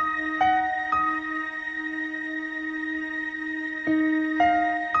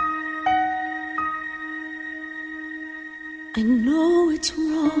 I know it's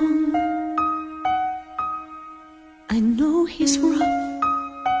wrong. I know he's rough.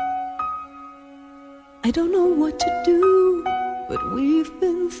 I don't know what to do, but we've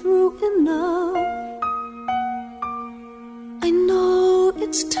been through enough. I know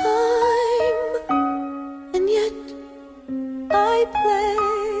it's time, and yet I play.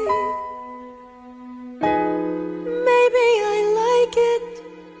 Maybe I like it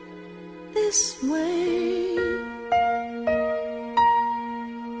this way.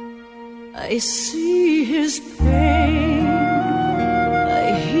 I see his pain,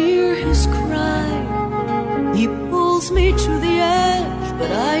 I hear his cry. He pulls me to the edge,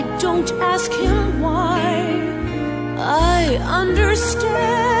 but I don't ask him why. I understand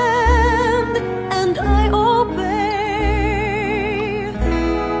and I obey.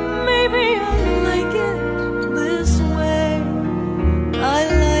 Maybe I like it this way. I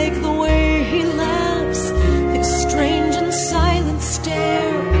like the way he laughs, his strange and silent stare.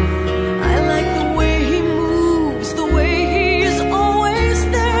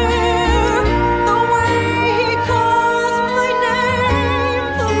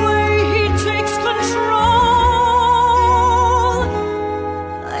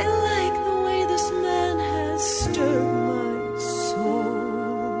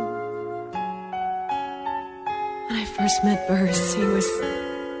 Met Burrs, he was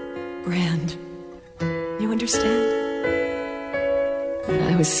grand. You understand? And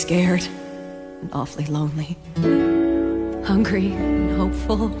I was scared and awfully lonely, hungry and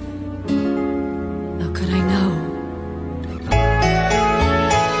hopeful. How could I know?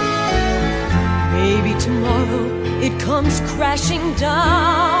 Maybe tomorrow it comes crashing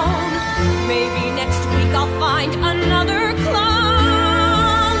down. Maybe next week I'll find another clown.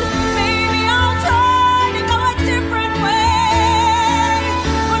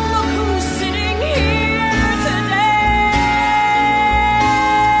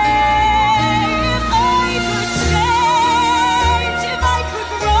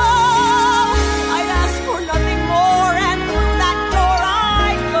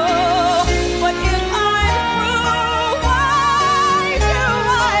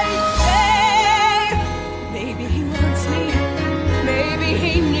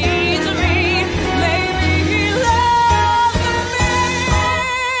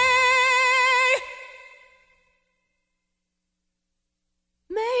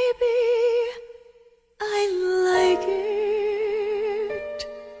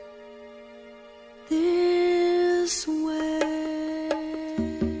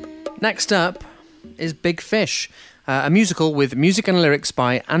 Next up is Big Fish, a musical with music and lyrics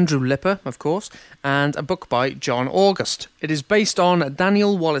by Andrew Lipper, of course, and a book by John August. It is based on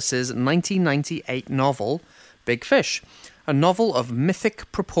Daniel Wallace's 1998 novel, Big Fish, a novel of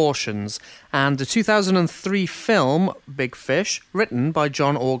mythic proportions, and the 2003 film, Big Fish, written by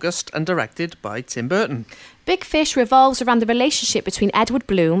John August and directed by Tim Burton. Big Fish revolves around the relationship between Edward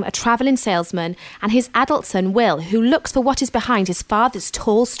Bloom, a travelling salesman, and his adult son Will, who looks for what is behind his father's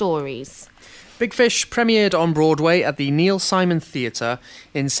tall stories. Big Fish premiered on Broadway at the Neil Simon Theatre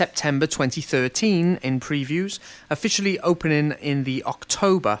in September 2013 in previews, officially opening in the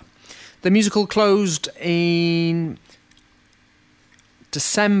October. The musical closed in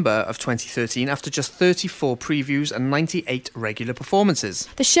December of 2013 after just 34 previews and 98 regular performances.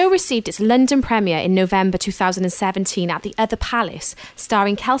 The show received its London premiere in November 2017 at the Other Palace,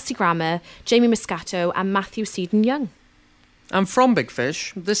 starring Kelsey Grammer, Jamie Moscato and Matthew Seaton-Young. And from Big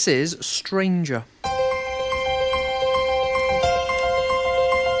Fish, this is Stranger.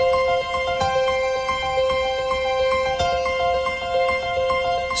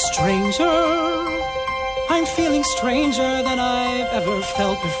 Stranger, I'm feeling stranger than I've ever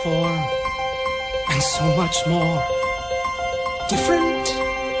felt before. And so much more different.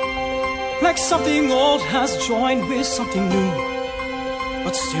 Like something old has joined with something new,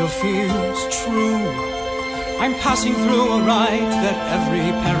 but still feels true. I'm passing through a rite that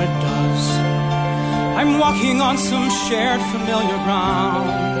every parent does. I'm walking on some shared familiar ground.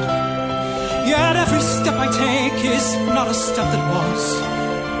 Yet every step I take is not a step that was.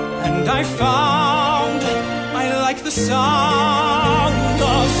 And I found I like the sound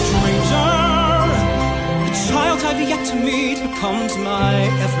of stranger. The child I've yet to meet becomes my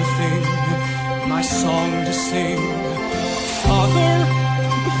everything, my song to sing. Father,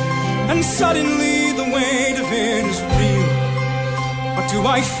 and suddenly the weight of it is real. What do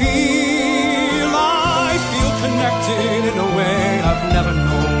I feel? I feel connected in a way I've never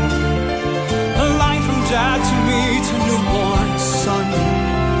known. A line from dad to me to newborn son.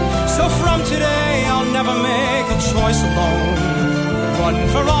 So from today I'll never make a choice alone. One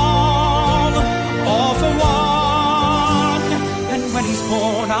for all for one. And when he's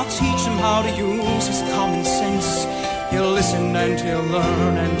born I'll teach him how to use his common sense. He'll listen and he'll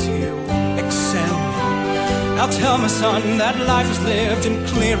learn and he'll excel. I'll tell my son that life is lived in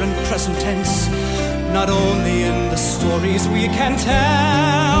clear and present tense, not only in the stories we can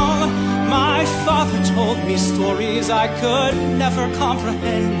tell. My father told me stories I could never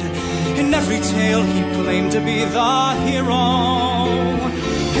comprehend. In every tale he claimed to be the hero.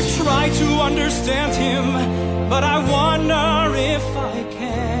 I've tried to understand him, but I wonder if I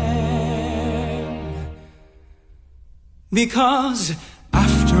can. Because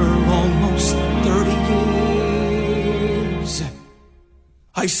after almost 30 years,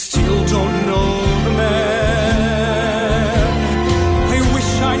 I still don't know the man. I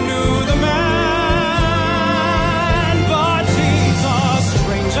wish I knew the man, but he's a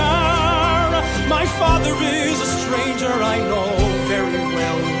stranger. My father is a stranger I know very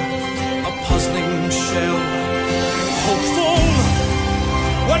well. A puzzling shell, hopeful.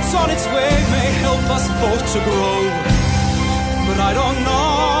 What's on its way may help us both to grow. But I don't know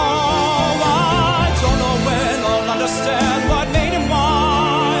when I'll understand what made him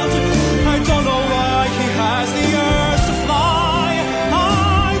wild. I don't know why he has the urge to fly. I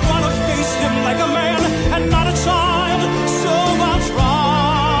wanna face him like a man and not a child. So I'll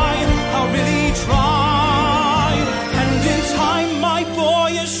try, I'll really try. And in time my boy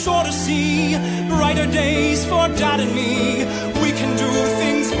is sure to see brighter days for dad and me. We can do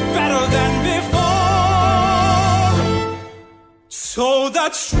things better than before. So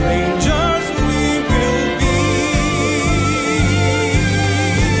that strangers we will be.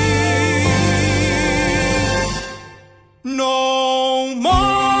 No more.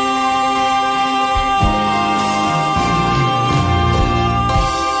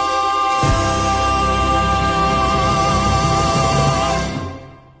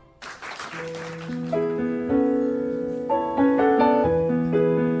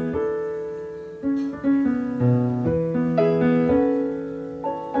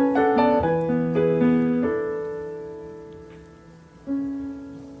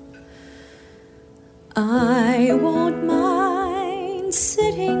 I won't mind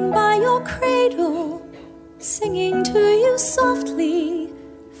sitting by your cradle, singing to you softly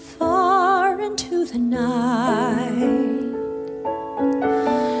far into the night.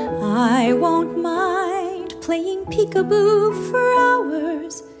 I won't mind playing peekaboo for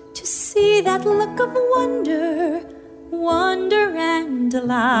hours to see that look of wonder and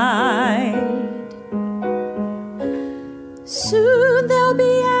delight. Soon they'll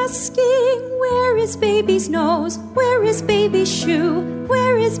be asking, where is baby's nose? Where is baby's shoe?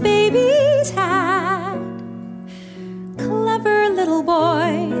 Where is baby's hat? Clever little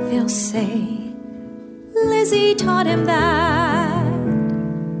boy, they'll say, Lizzie taught him that.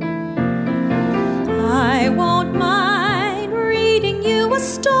 I won't mind reading you a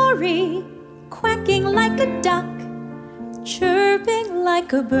story, quacking like a duck, chirping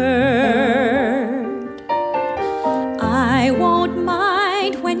like a bird. I won't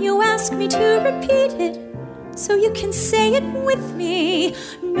mind when you ask me to repeat it, so you can say it with me,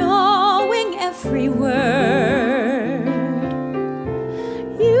 knowing every word.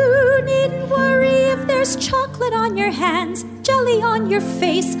 You needn't worry if there's chocolate on your hands, jelly on your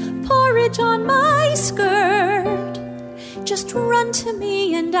face, porridge on my skirt. Just run to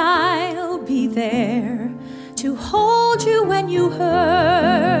me and I'll be there to hold you when you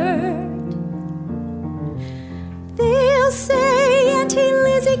hurt. They'll say Auntie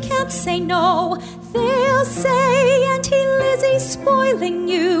Lizzie can't say no. They'll say Auntie Lizzie's spoiling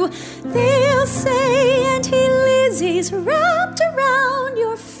you. They'll say Auntie Lizzie's wrapped around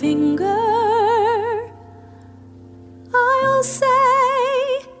your finger. I'll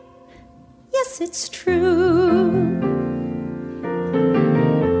say, yes, it's true.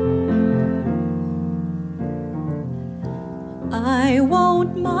 I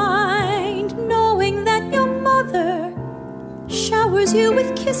won't mind knowing that your mother showers you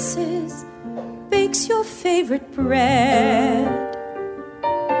with kisses, bakes your favorite bread.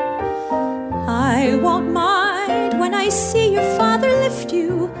 I won't mind when I see your father lift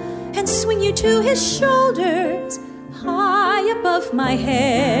you and swing you to his shoulders high above my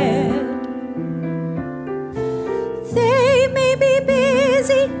head. They may be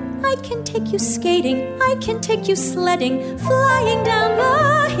busy, I can take you skating, I can take you sledding, flying down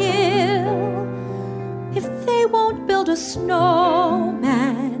the hill. If they won't build a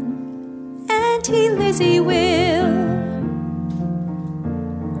snowman, Auntie Lizzie will.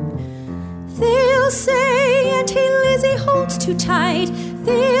 They'll say Auntie Lizzie holds too tight.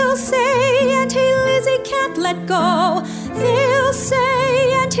 They'll say Auntie Lizzie can't let go. They'll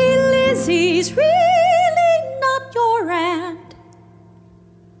say Auntie Lizzie's really not your aunt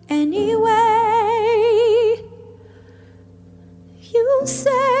anyway. You'll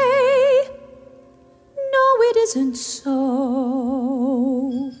say, no, it isn't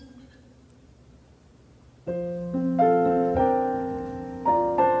so.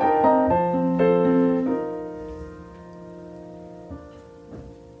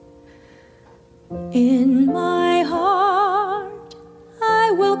 In my heart,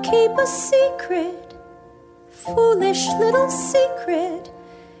 I will keep a secret, foolish little secret,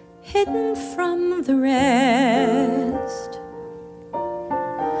 hidden from the rest.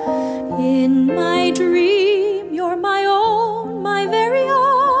 In my dream, you're my own, my very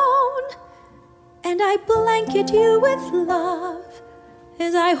own, and I blanket you with love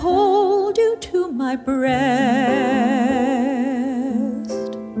as I hold you to my breast.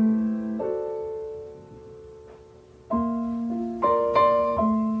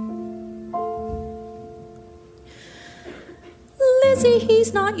 Lizzie,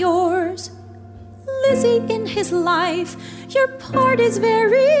 he's not yours. Lizzie, in his life, your part is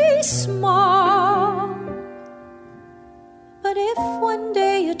very small. But if one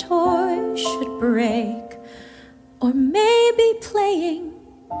day a toy should break, or maybe playing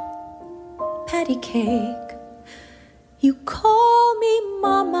patty cake, you call me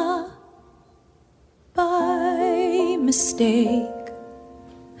Mama by mistake.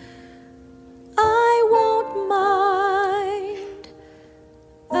 I won't mind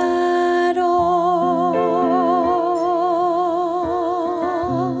at all.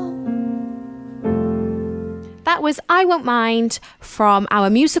 That was I Won't Mind from our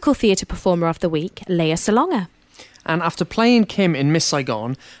musical theatre performer of the week, Leah Salonga. And after playing Kim in Miss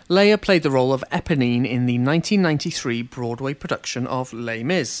Saigon, Leah played the role of Eponine in the 1993 Broadway production of Les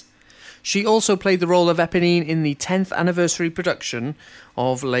Mis. She also played the role of Eponine in the 10th anniversary production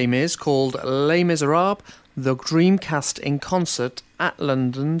of Les Mis called Les Miserables, the Dreamcast in concert at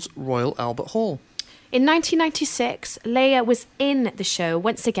London's Royal Albert Hall. In 1996, Leah was in the show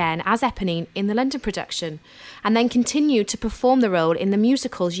once again as Eponine in the London production, and then continued to perform the role in the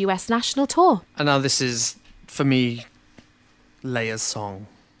musical's US national tour. And now this is, for me, Leia's song.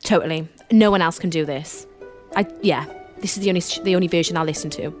 Totally. No one else can do this. This is the only version I'll listen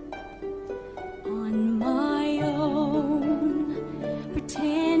to. On my own,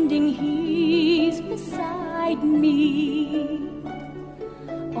 pretending he's beside me.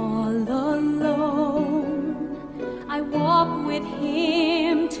 All alone, I walk with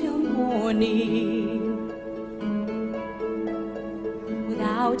him till morning.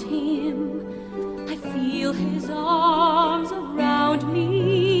 Without him, I feel his arms around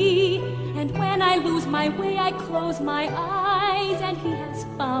me. And when I lose my way, I close my eyes, and he has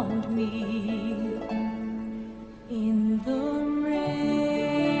found me. In the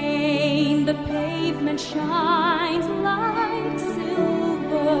rain, the pavement shines like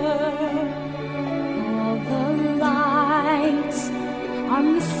silver. All the lights are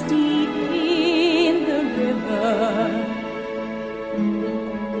misty in the river.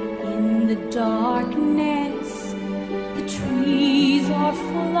 In the darkness, the trees are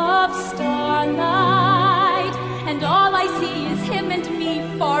full of starlight, and all I see is him and me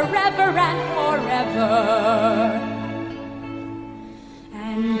forever and forever.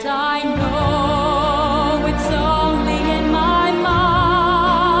 And I know it's only in my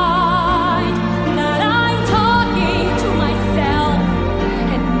mind that I'm talking to myself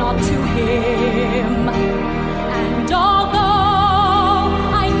and not to him. And although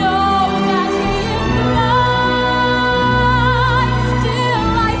I know that he is blind, still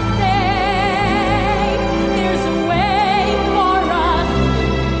I say there's a way for us.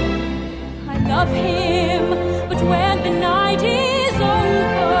 I love him, but when the night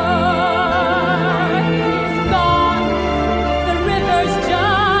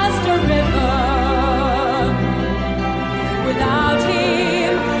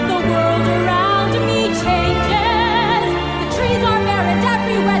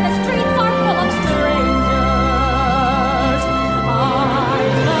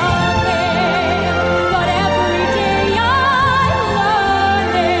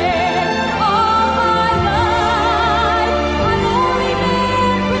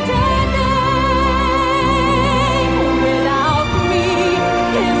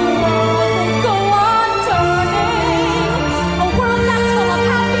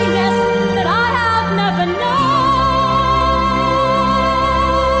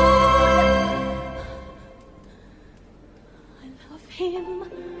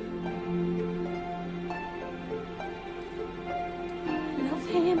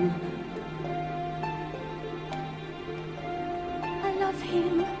love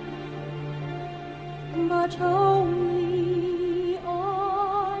him, but only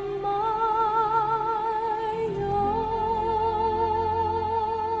on my own.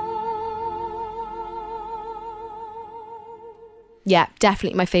 Yeah,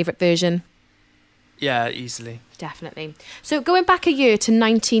 definitely my favourite version. Yeah, easily. Definitely. So going back a year to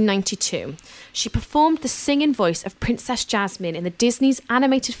 1992, she performed the singing voice of Princess Jasmine in the Disney's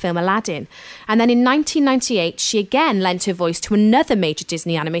animated film Aladdin. And then in 1998, she again lent her voice to another major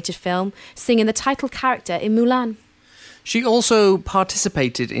Disney animated film, singing the title character in Mulan. She also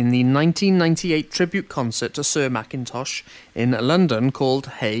participated in the 1998 tribute concert to Sir Macintosh in London called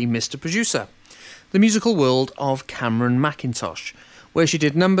Hey Mr. Producer, the musical world of Cameron Mackintosh, where she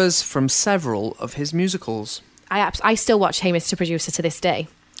did numbers from several of his musicals. I still watch Hey Mr. Producer to this day.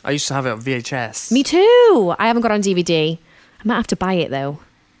 I used to have it on VHS. Me too. I haven't got it on DVD. I might have to buy it though.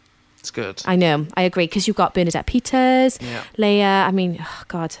 It's good. I know. I agree. Because you've got Bernadette Peters, Yeah. Leia. I mean, oh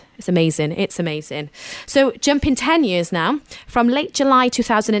God, it's amazing. It's amazing. So jumping 10 years now, from late July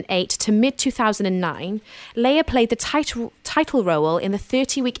 2008 to mid-2009, Leia played the title role in the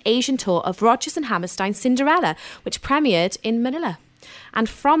 30-week Asian tour of Rodgers and Hammerstein's Cinderella, which premiered in Manila. And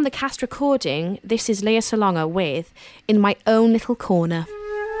from the cast recording, this is Lea Salonga with In My Own Little Corner.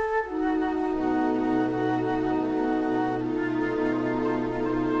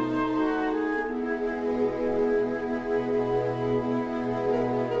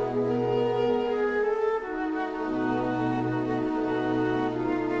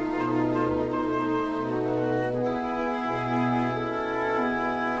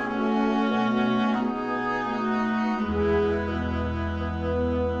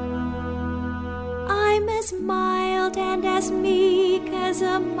 I'm as mild and as meek as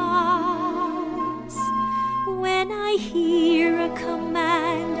a mouse. When I hear a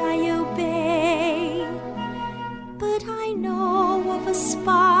command, I obey. But I know of a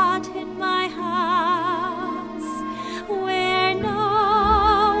spot in my house where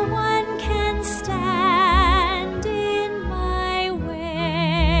no one can stand in my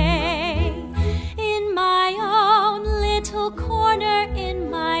way. In my own little corner, in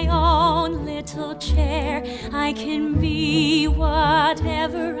my own little chair, I can be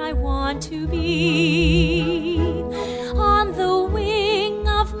whatever I want to be. On the wing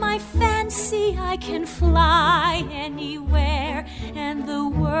of my fancy, I can fly anywhere, and the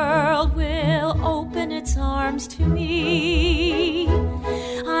world will open its arms to me.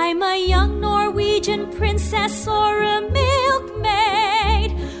 I'm a young Norwegian princess or a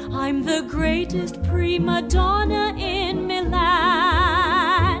milkmaid. I'm the greatest prima donna in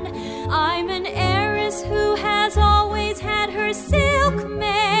Milan. I'm an heiress who has always had her silk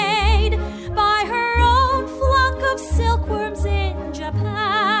made by her own flock of silkworms in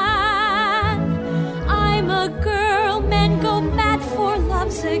Japan. I'm a girl men go mad for,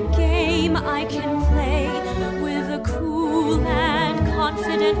 love's a game I can play with a cool and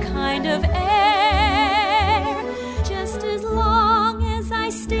confident kind of air. Just as long as I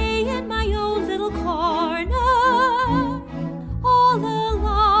stay in my own little corner, all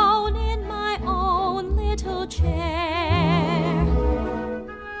alone in my own little chair.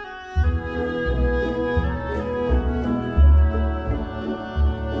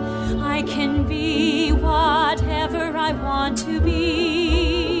 I can be whatever I want to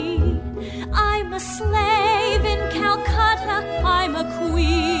be. I'm a slave in Calcutta, I'm a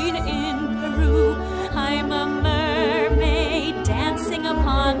queen in Peru, I'm a mermaid dancing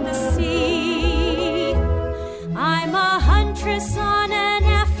upon the sea. I'm a huntress on an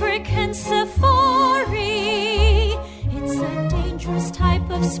African safari. It's a dangerous type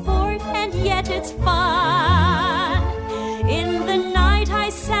of sport, and yet it's fun. In the night I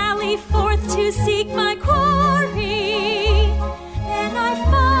sally forth to seek my quarry. Then I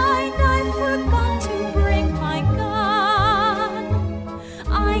find I forgot to bring my gun.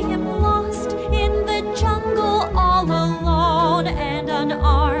 I am lost in the jungle all alone and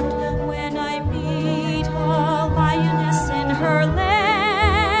unarmed when I meet a lioness in her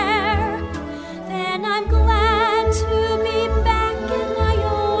lair. Then I'm glad to be back in my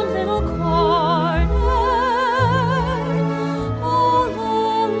own little corner, all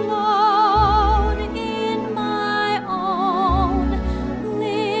alone in my own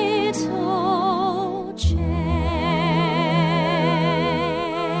little chair.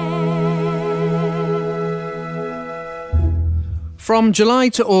 From July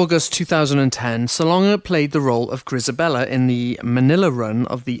to August 2010, Salonga played the role of Grisabella in the Manila run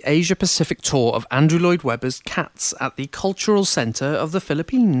of the Asia-Pacific tour of Andrew Lloyd Webber's Cats at the Cultural Centre of the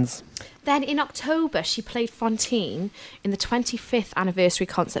Philippines. Then in October, she played Fantine in the 25th anniversary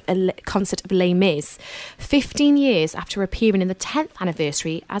concert of Les Mis, 15 years after appearing in the 10th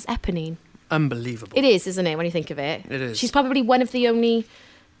anniversary as Eponine. Unbelievable. It is, isn't it, when you think of it? It is. She's probably one of the only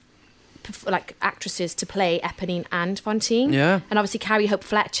actresses to play Eponine and Fantine. Yeah. And obviously Carrie Hope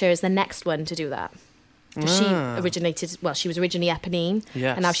Fletcher is the next one to do that. She was originally Eponine.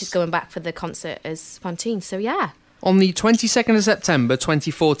 Yes. And now she's going back for the concert as Fantine. So, yeah. On the 22nd of September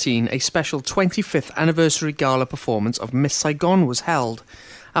 2014, a special 25th anniversary gala performance of Miss Saigon was held.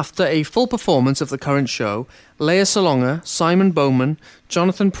 After a full performance of the current show, Lea Salonga, Simon Bowman,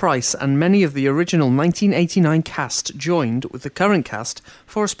 Jonathan Pryce and many of the original 1989 cast joined with the current cast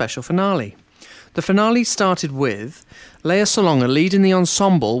for a special finale. The finale started with Lea Salonga leading the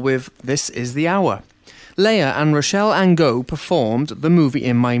ensemble with This Is the Hour. Lea and Rochelle Angot performed The Movie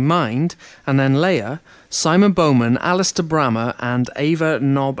in My Mind, and then Lea, Simon Bowman, Alistair Brammer and Ava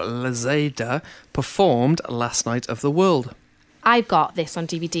Noblezada performed Last Night of the World. I've got this on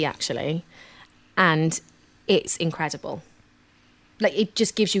DVD, actually, and it's incredible. Like, it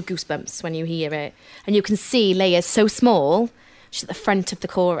just gives you goosebumps when you hear it. And you can see Lea's so small, she's at the front of the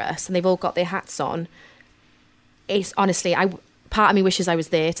chorus, and they've all got their hats on. It's honestly, part of me wishes I was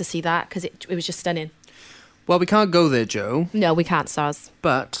there to see that, because it was just stunning. Well, we can't go there, Joe. No, we can't, Saz.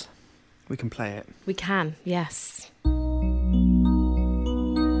 But we can play it. We can, yes.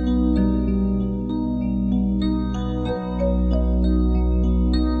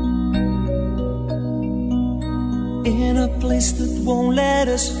 In a place that won't let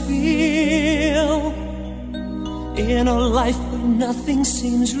us feel, in a life where nothing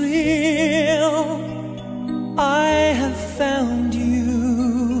seems real, I have found you.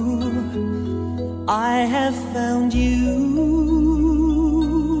 I have found you.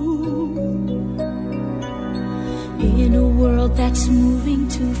 In a world that's moving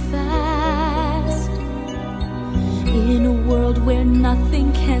too fast, in a world where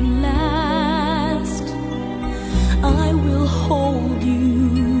nothing can last, I will hold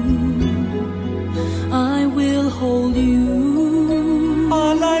you, I will hold you.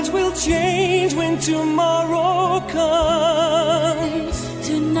 Our lives will change when tomorrow comes.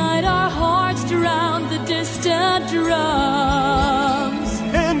 Tonight our hearts drown the distant drums,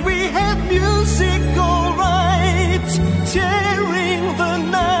 and we have music alright, tearing the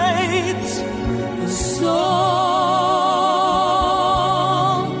night. a song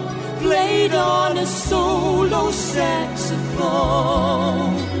played on a solo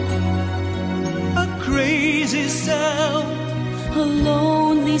saxophone, a crazy sound, a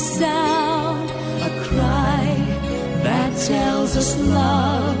lonely sound, a cry that tells us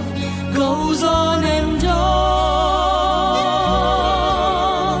love goes on and on,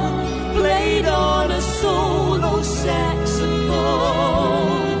 played on a solo saxophone.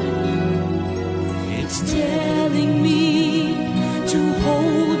 It's telling me to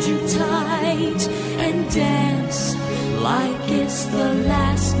hold you tight and dance like it's the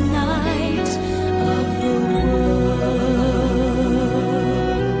last night of the world.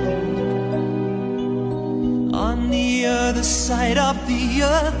 on the other side of the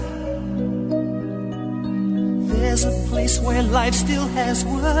earth. There's a place where life still has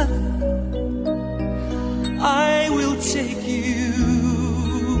worth. I will take you.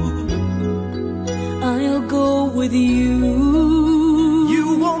 I'll go with you. You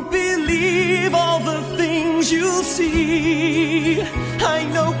won't believe all the things you'll see. I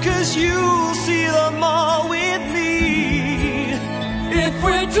know, 'cause you'll see them all with me. If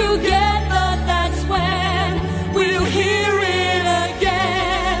we're together, that's when we'll hear it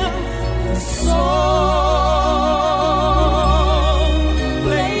again. A song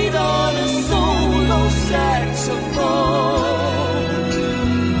played on a solo saxophone,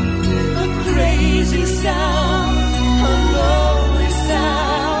 a crazy sound, a lonely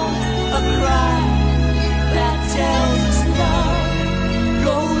sound, a cry that tells us love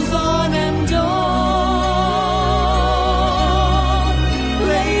goes on and on,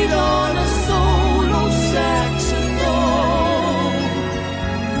 played on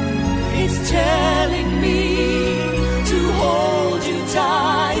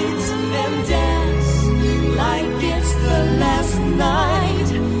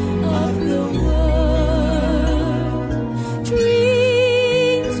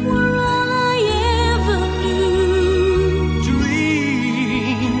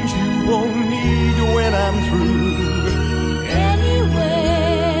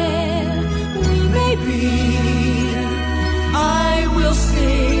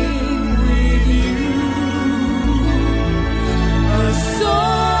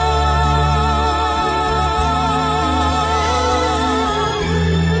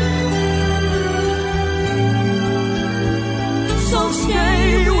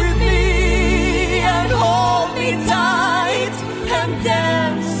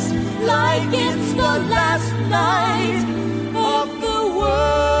dance like it's the last night of the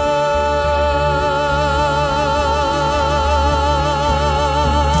world.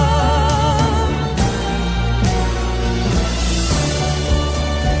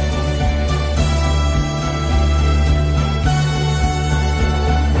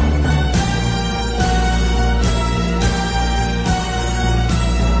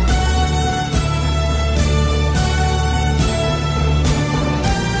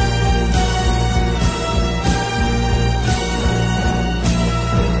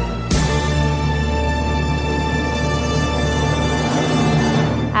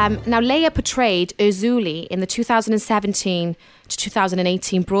 Now, Leia portrayed Urzuli in the 2017 to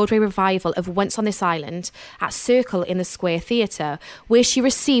 2018 Broadway revival of Once on This Island at Circle in the Square Theatre, where she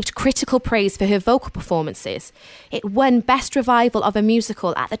received critical praise for her vocal performances. It won Best Revival of a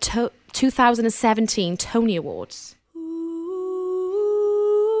Musical at the 2017 Tony Awards.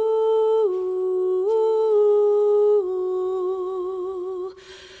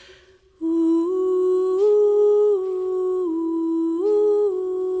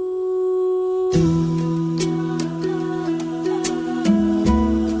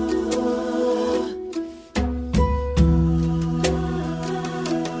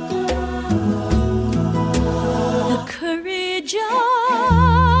 The courage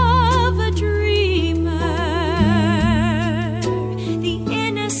of a dreamer, the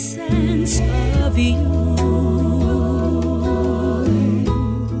innocence of youth,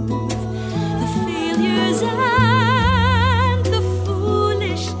 the failures and the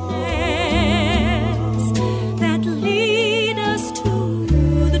foolishness that lead us to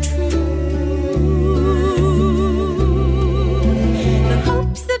the truth, the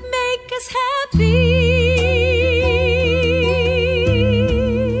hopes that make us happy,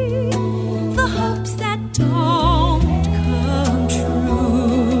 the hopes that don't come true,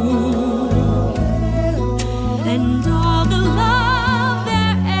 and all the love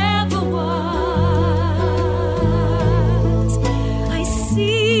there ever was. I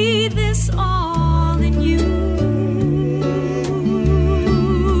see this all in you.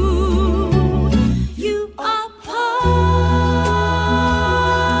 You are part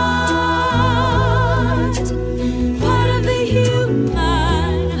of the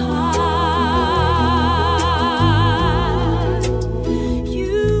human heart.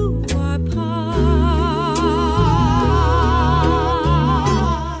 You are part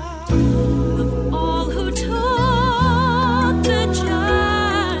of all who took the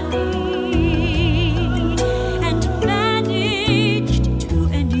journey and managed to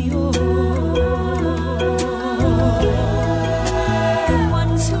endure. The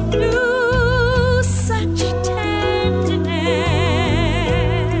ones who knew such tenderness,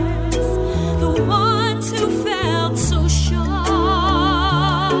 the ones who felt so sure,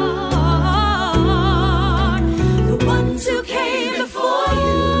 the ones who came before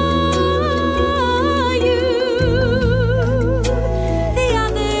you, the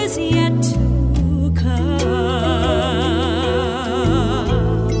others yet to come,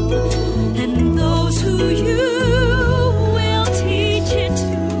 and those who you will teach it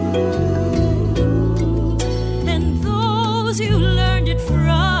to, and those you learned it from.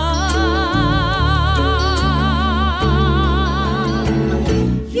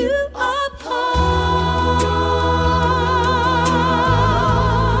 You are part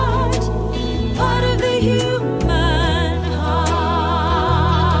of the human heart.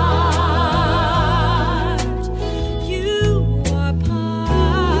 You are part.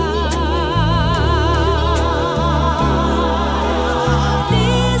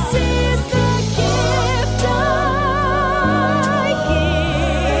 This is the gift I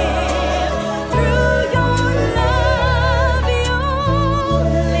give. Through your love, you'll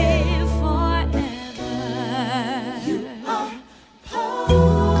live forever. You are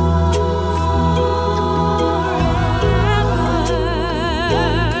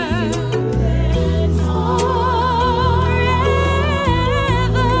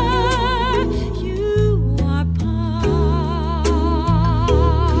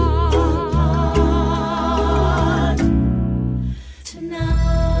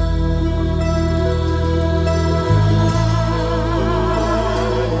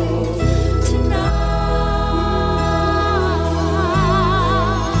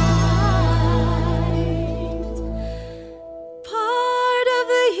part of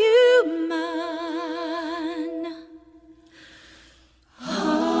the human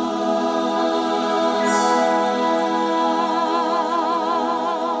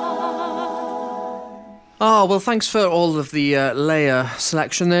Oh, well, thanks for all of the Leia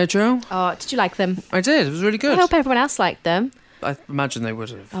selection there, Joe. Oh, did you like them? I did. It was really good. I hope everyone else liked them. I imagine they would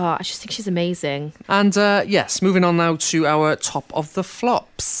have. Oh, I just think she's amazing. And yes, moving on now to our top of the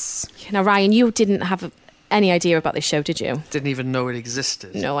flops. Now, Ryan, you didn't have any idea about this show, did you? Didn't even know it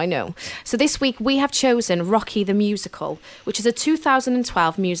existed. No, I know. So this week we have chosen Rocky the Musical, which is a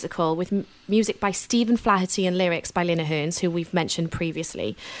 2012 musical with music by Stephen Flaherty and lyrics by Lynn Hearns, who we've mentioned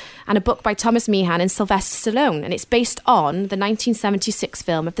previously, and a book by Thomas Meehan and Sylvester Stallone, and it's based on the 1976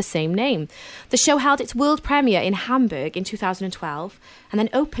 film of the same name. The show held its world premiere in Hamburg in 2012 and then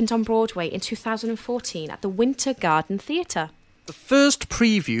opened on Broadway in 2014 at the Winter Garden Theatre. The first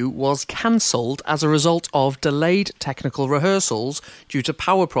preview was cancelled as a result of delayed technical rehearsals due to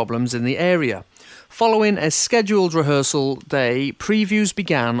power problems in the area. Following a scheduled rehearsal day, previews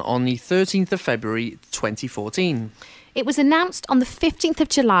began on the 13th of February 2014. It was announced on the 15th of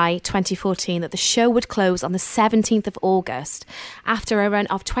July 2014 that the show would close on the 17th of August after a run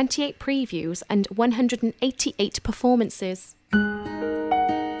of 28 previews and 188 performances.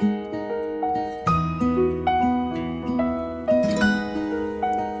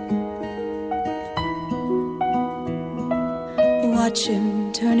 Watch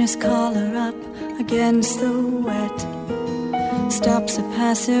him turn his collar up against the wet. Stops a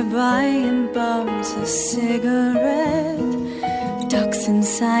passerby and bums a cigarette. Ducks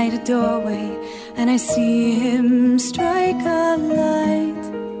inside a doorway and I see him strike a light.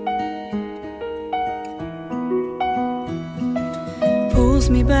 Pulls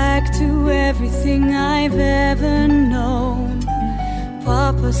me back to everything I've ever known.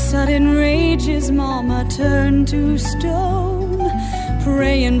 Papa's sudden rage, his mama turned to stone.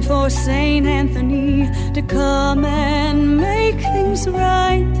 Praying for Saint Anthony to come and make things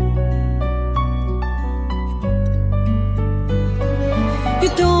right. You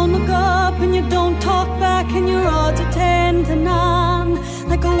don't look up and you don't talk back, and your odds are 10 to 9.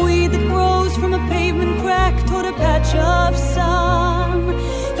 Like a weed that grows from a pavement crack toward a patch of sun.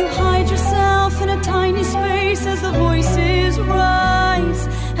 You hide yourself in a tiny space as the voices rise,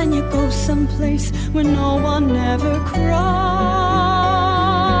 and you go someplace where no one ever cries.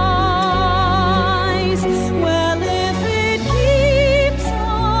 Well, if it keeps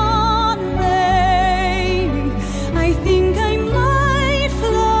on raining, I think I might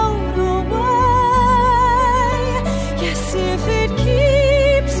float away. Yes, if it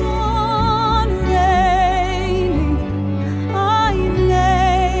keeps on raining, I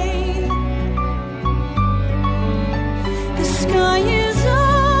may. The sky is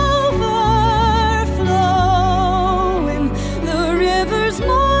overflowing, the river's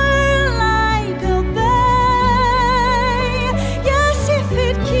more like a bay. Yes, if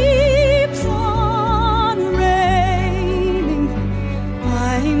it keeps on raining,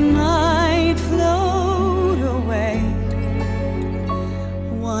 I might float away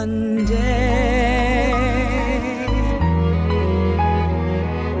one day.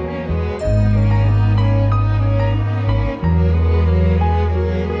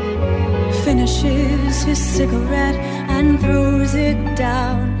 Finishes his cigarette and throws it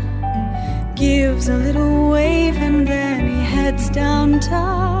down. Gives a little wave and then he heads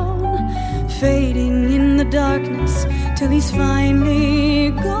downtown, fading in the darkness till he's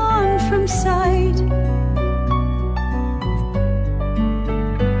finally gone from sight.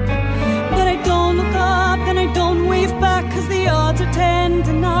 But I don't look up and I don't wave back, 'cause the odds are 10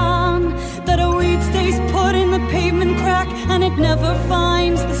 to 9 that a weed stays put in the pavement crack and it never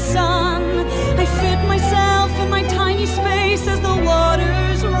finds the sun. I fit myself in my tiny space as the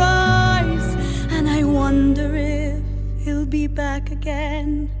waters rise, and I wonder if he'll be back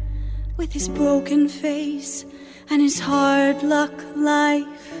again with his broken face and his hard luck life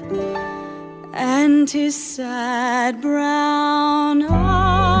and his sad brown eyes.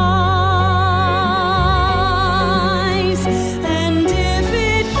 And if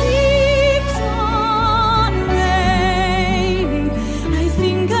it keeps on raining, I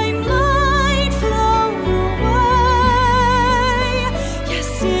think I might float away.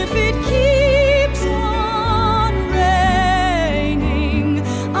 Yes, if it keeps on raining,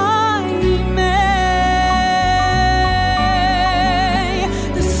 I may.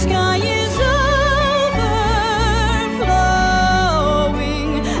 The sky is overflowing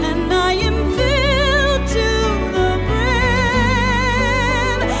and I am filled to the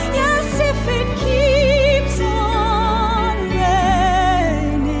brim. Yes, if it keeps on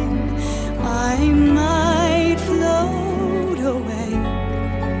raining, I might float away.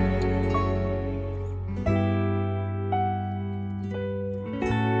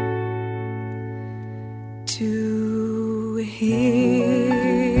 To him.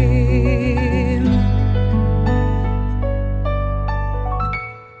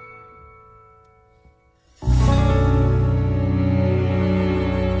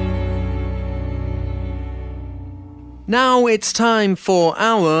 Now it's time for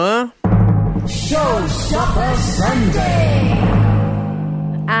our Showstopper Sunday.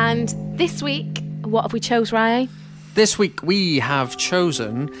 And this week, what have we chose, Rye? This week we have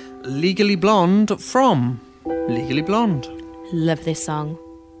chosen Legally Blonde from Legally Blonde. Love this song.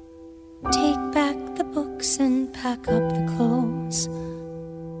 Take back the books and pack up the clothes.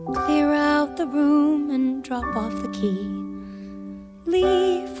 Clear out the room and drop off the key.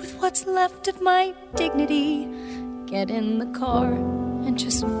 Leave with what's left of my dignity. Get in the car and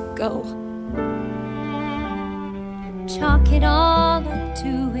just go. Chalk it all up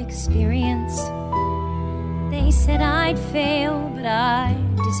to experience. They said I'd fail, but I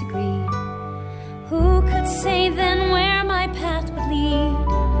disagreed. Who could say then where my path would lead?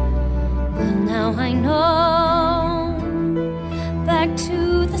 Well, now I know. Back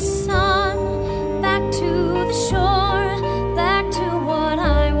to the sun, back to the shore, back to what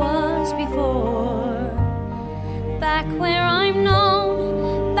I was before. Back where I'm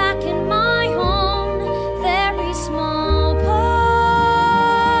known, back in my own very small pond.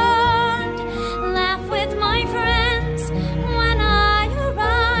 Laugh with my friends when I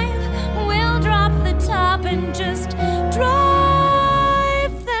arrive. We'll drop the top and just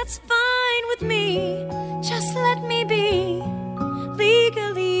drive. That's fine with me. Just let me be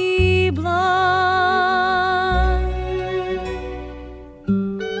legally blonde.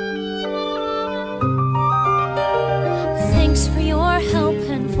 Thanks for your help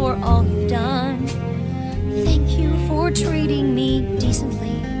and for all you've done. Thank you for treating me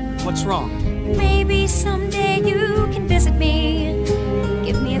decently. What's wrong? Maybe someday you can visit me.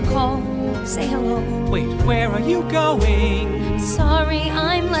 Give me a call, say hello. Wait, where are you going? Sorry,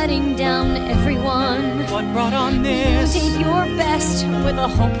 I'm letting down everyone. What brought on this? You did your best with a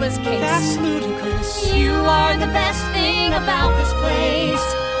hopeless case. That's ludicrous. You are the best thing about this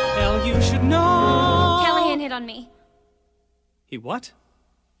place. Well, you should know. Callahan hit on me. He what?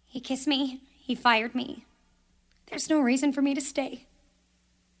 He kissed me. He fired me. There's no reason for me to stay.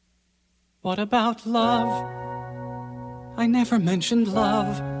 What about love? I never mentioned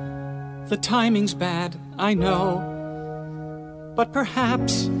love. The timing's bad, I know. But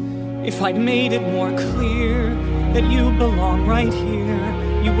perhaps if I'd made it more clear that you belong right here,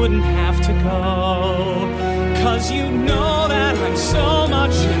 you wouldn't have to go. 'Cause you know that I'm so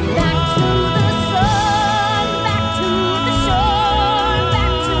much in love. Back to the sun, back to the shore,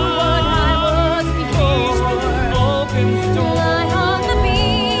 back to what I was before. Open the door. Lie on the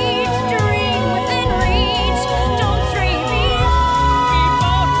beach, dream within reach. Don't stray beyond. We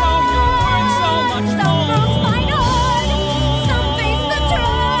both know you're worth so much Some more. girls fight hard, some face the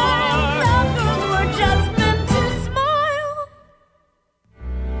trial. Some girls were just meant to smile.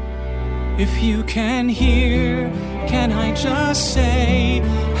 If you can hear, can I just say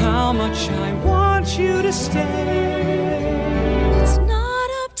how much I want you to stay? It's not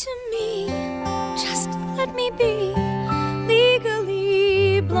up to me, just let me be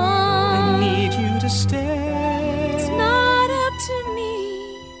legally blonde. I need you to stay. It's not up to me,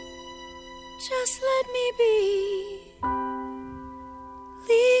 just let me be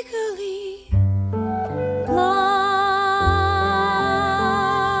legally blonde.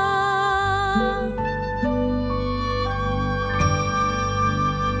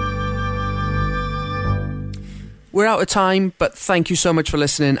 We're out of time, but thank you so much for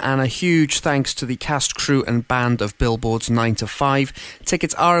listening, and a huge thanks to the cast, crew and band of Billboard's 9 to 5.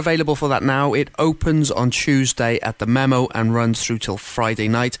 Tickets are available for that now. It opens on Tuesday at the Memo and runs through till Friday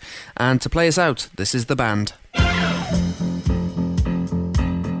night. And to play us out, this is the band.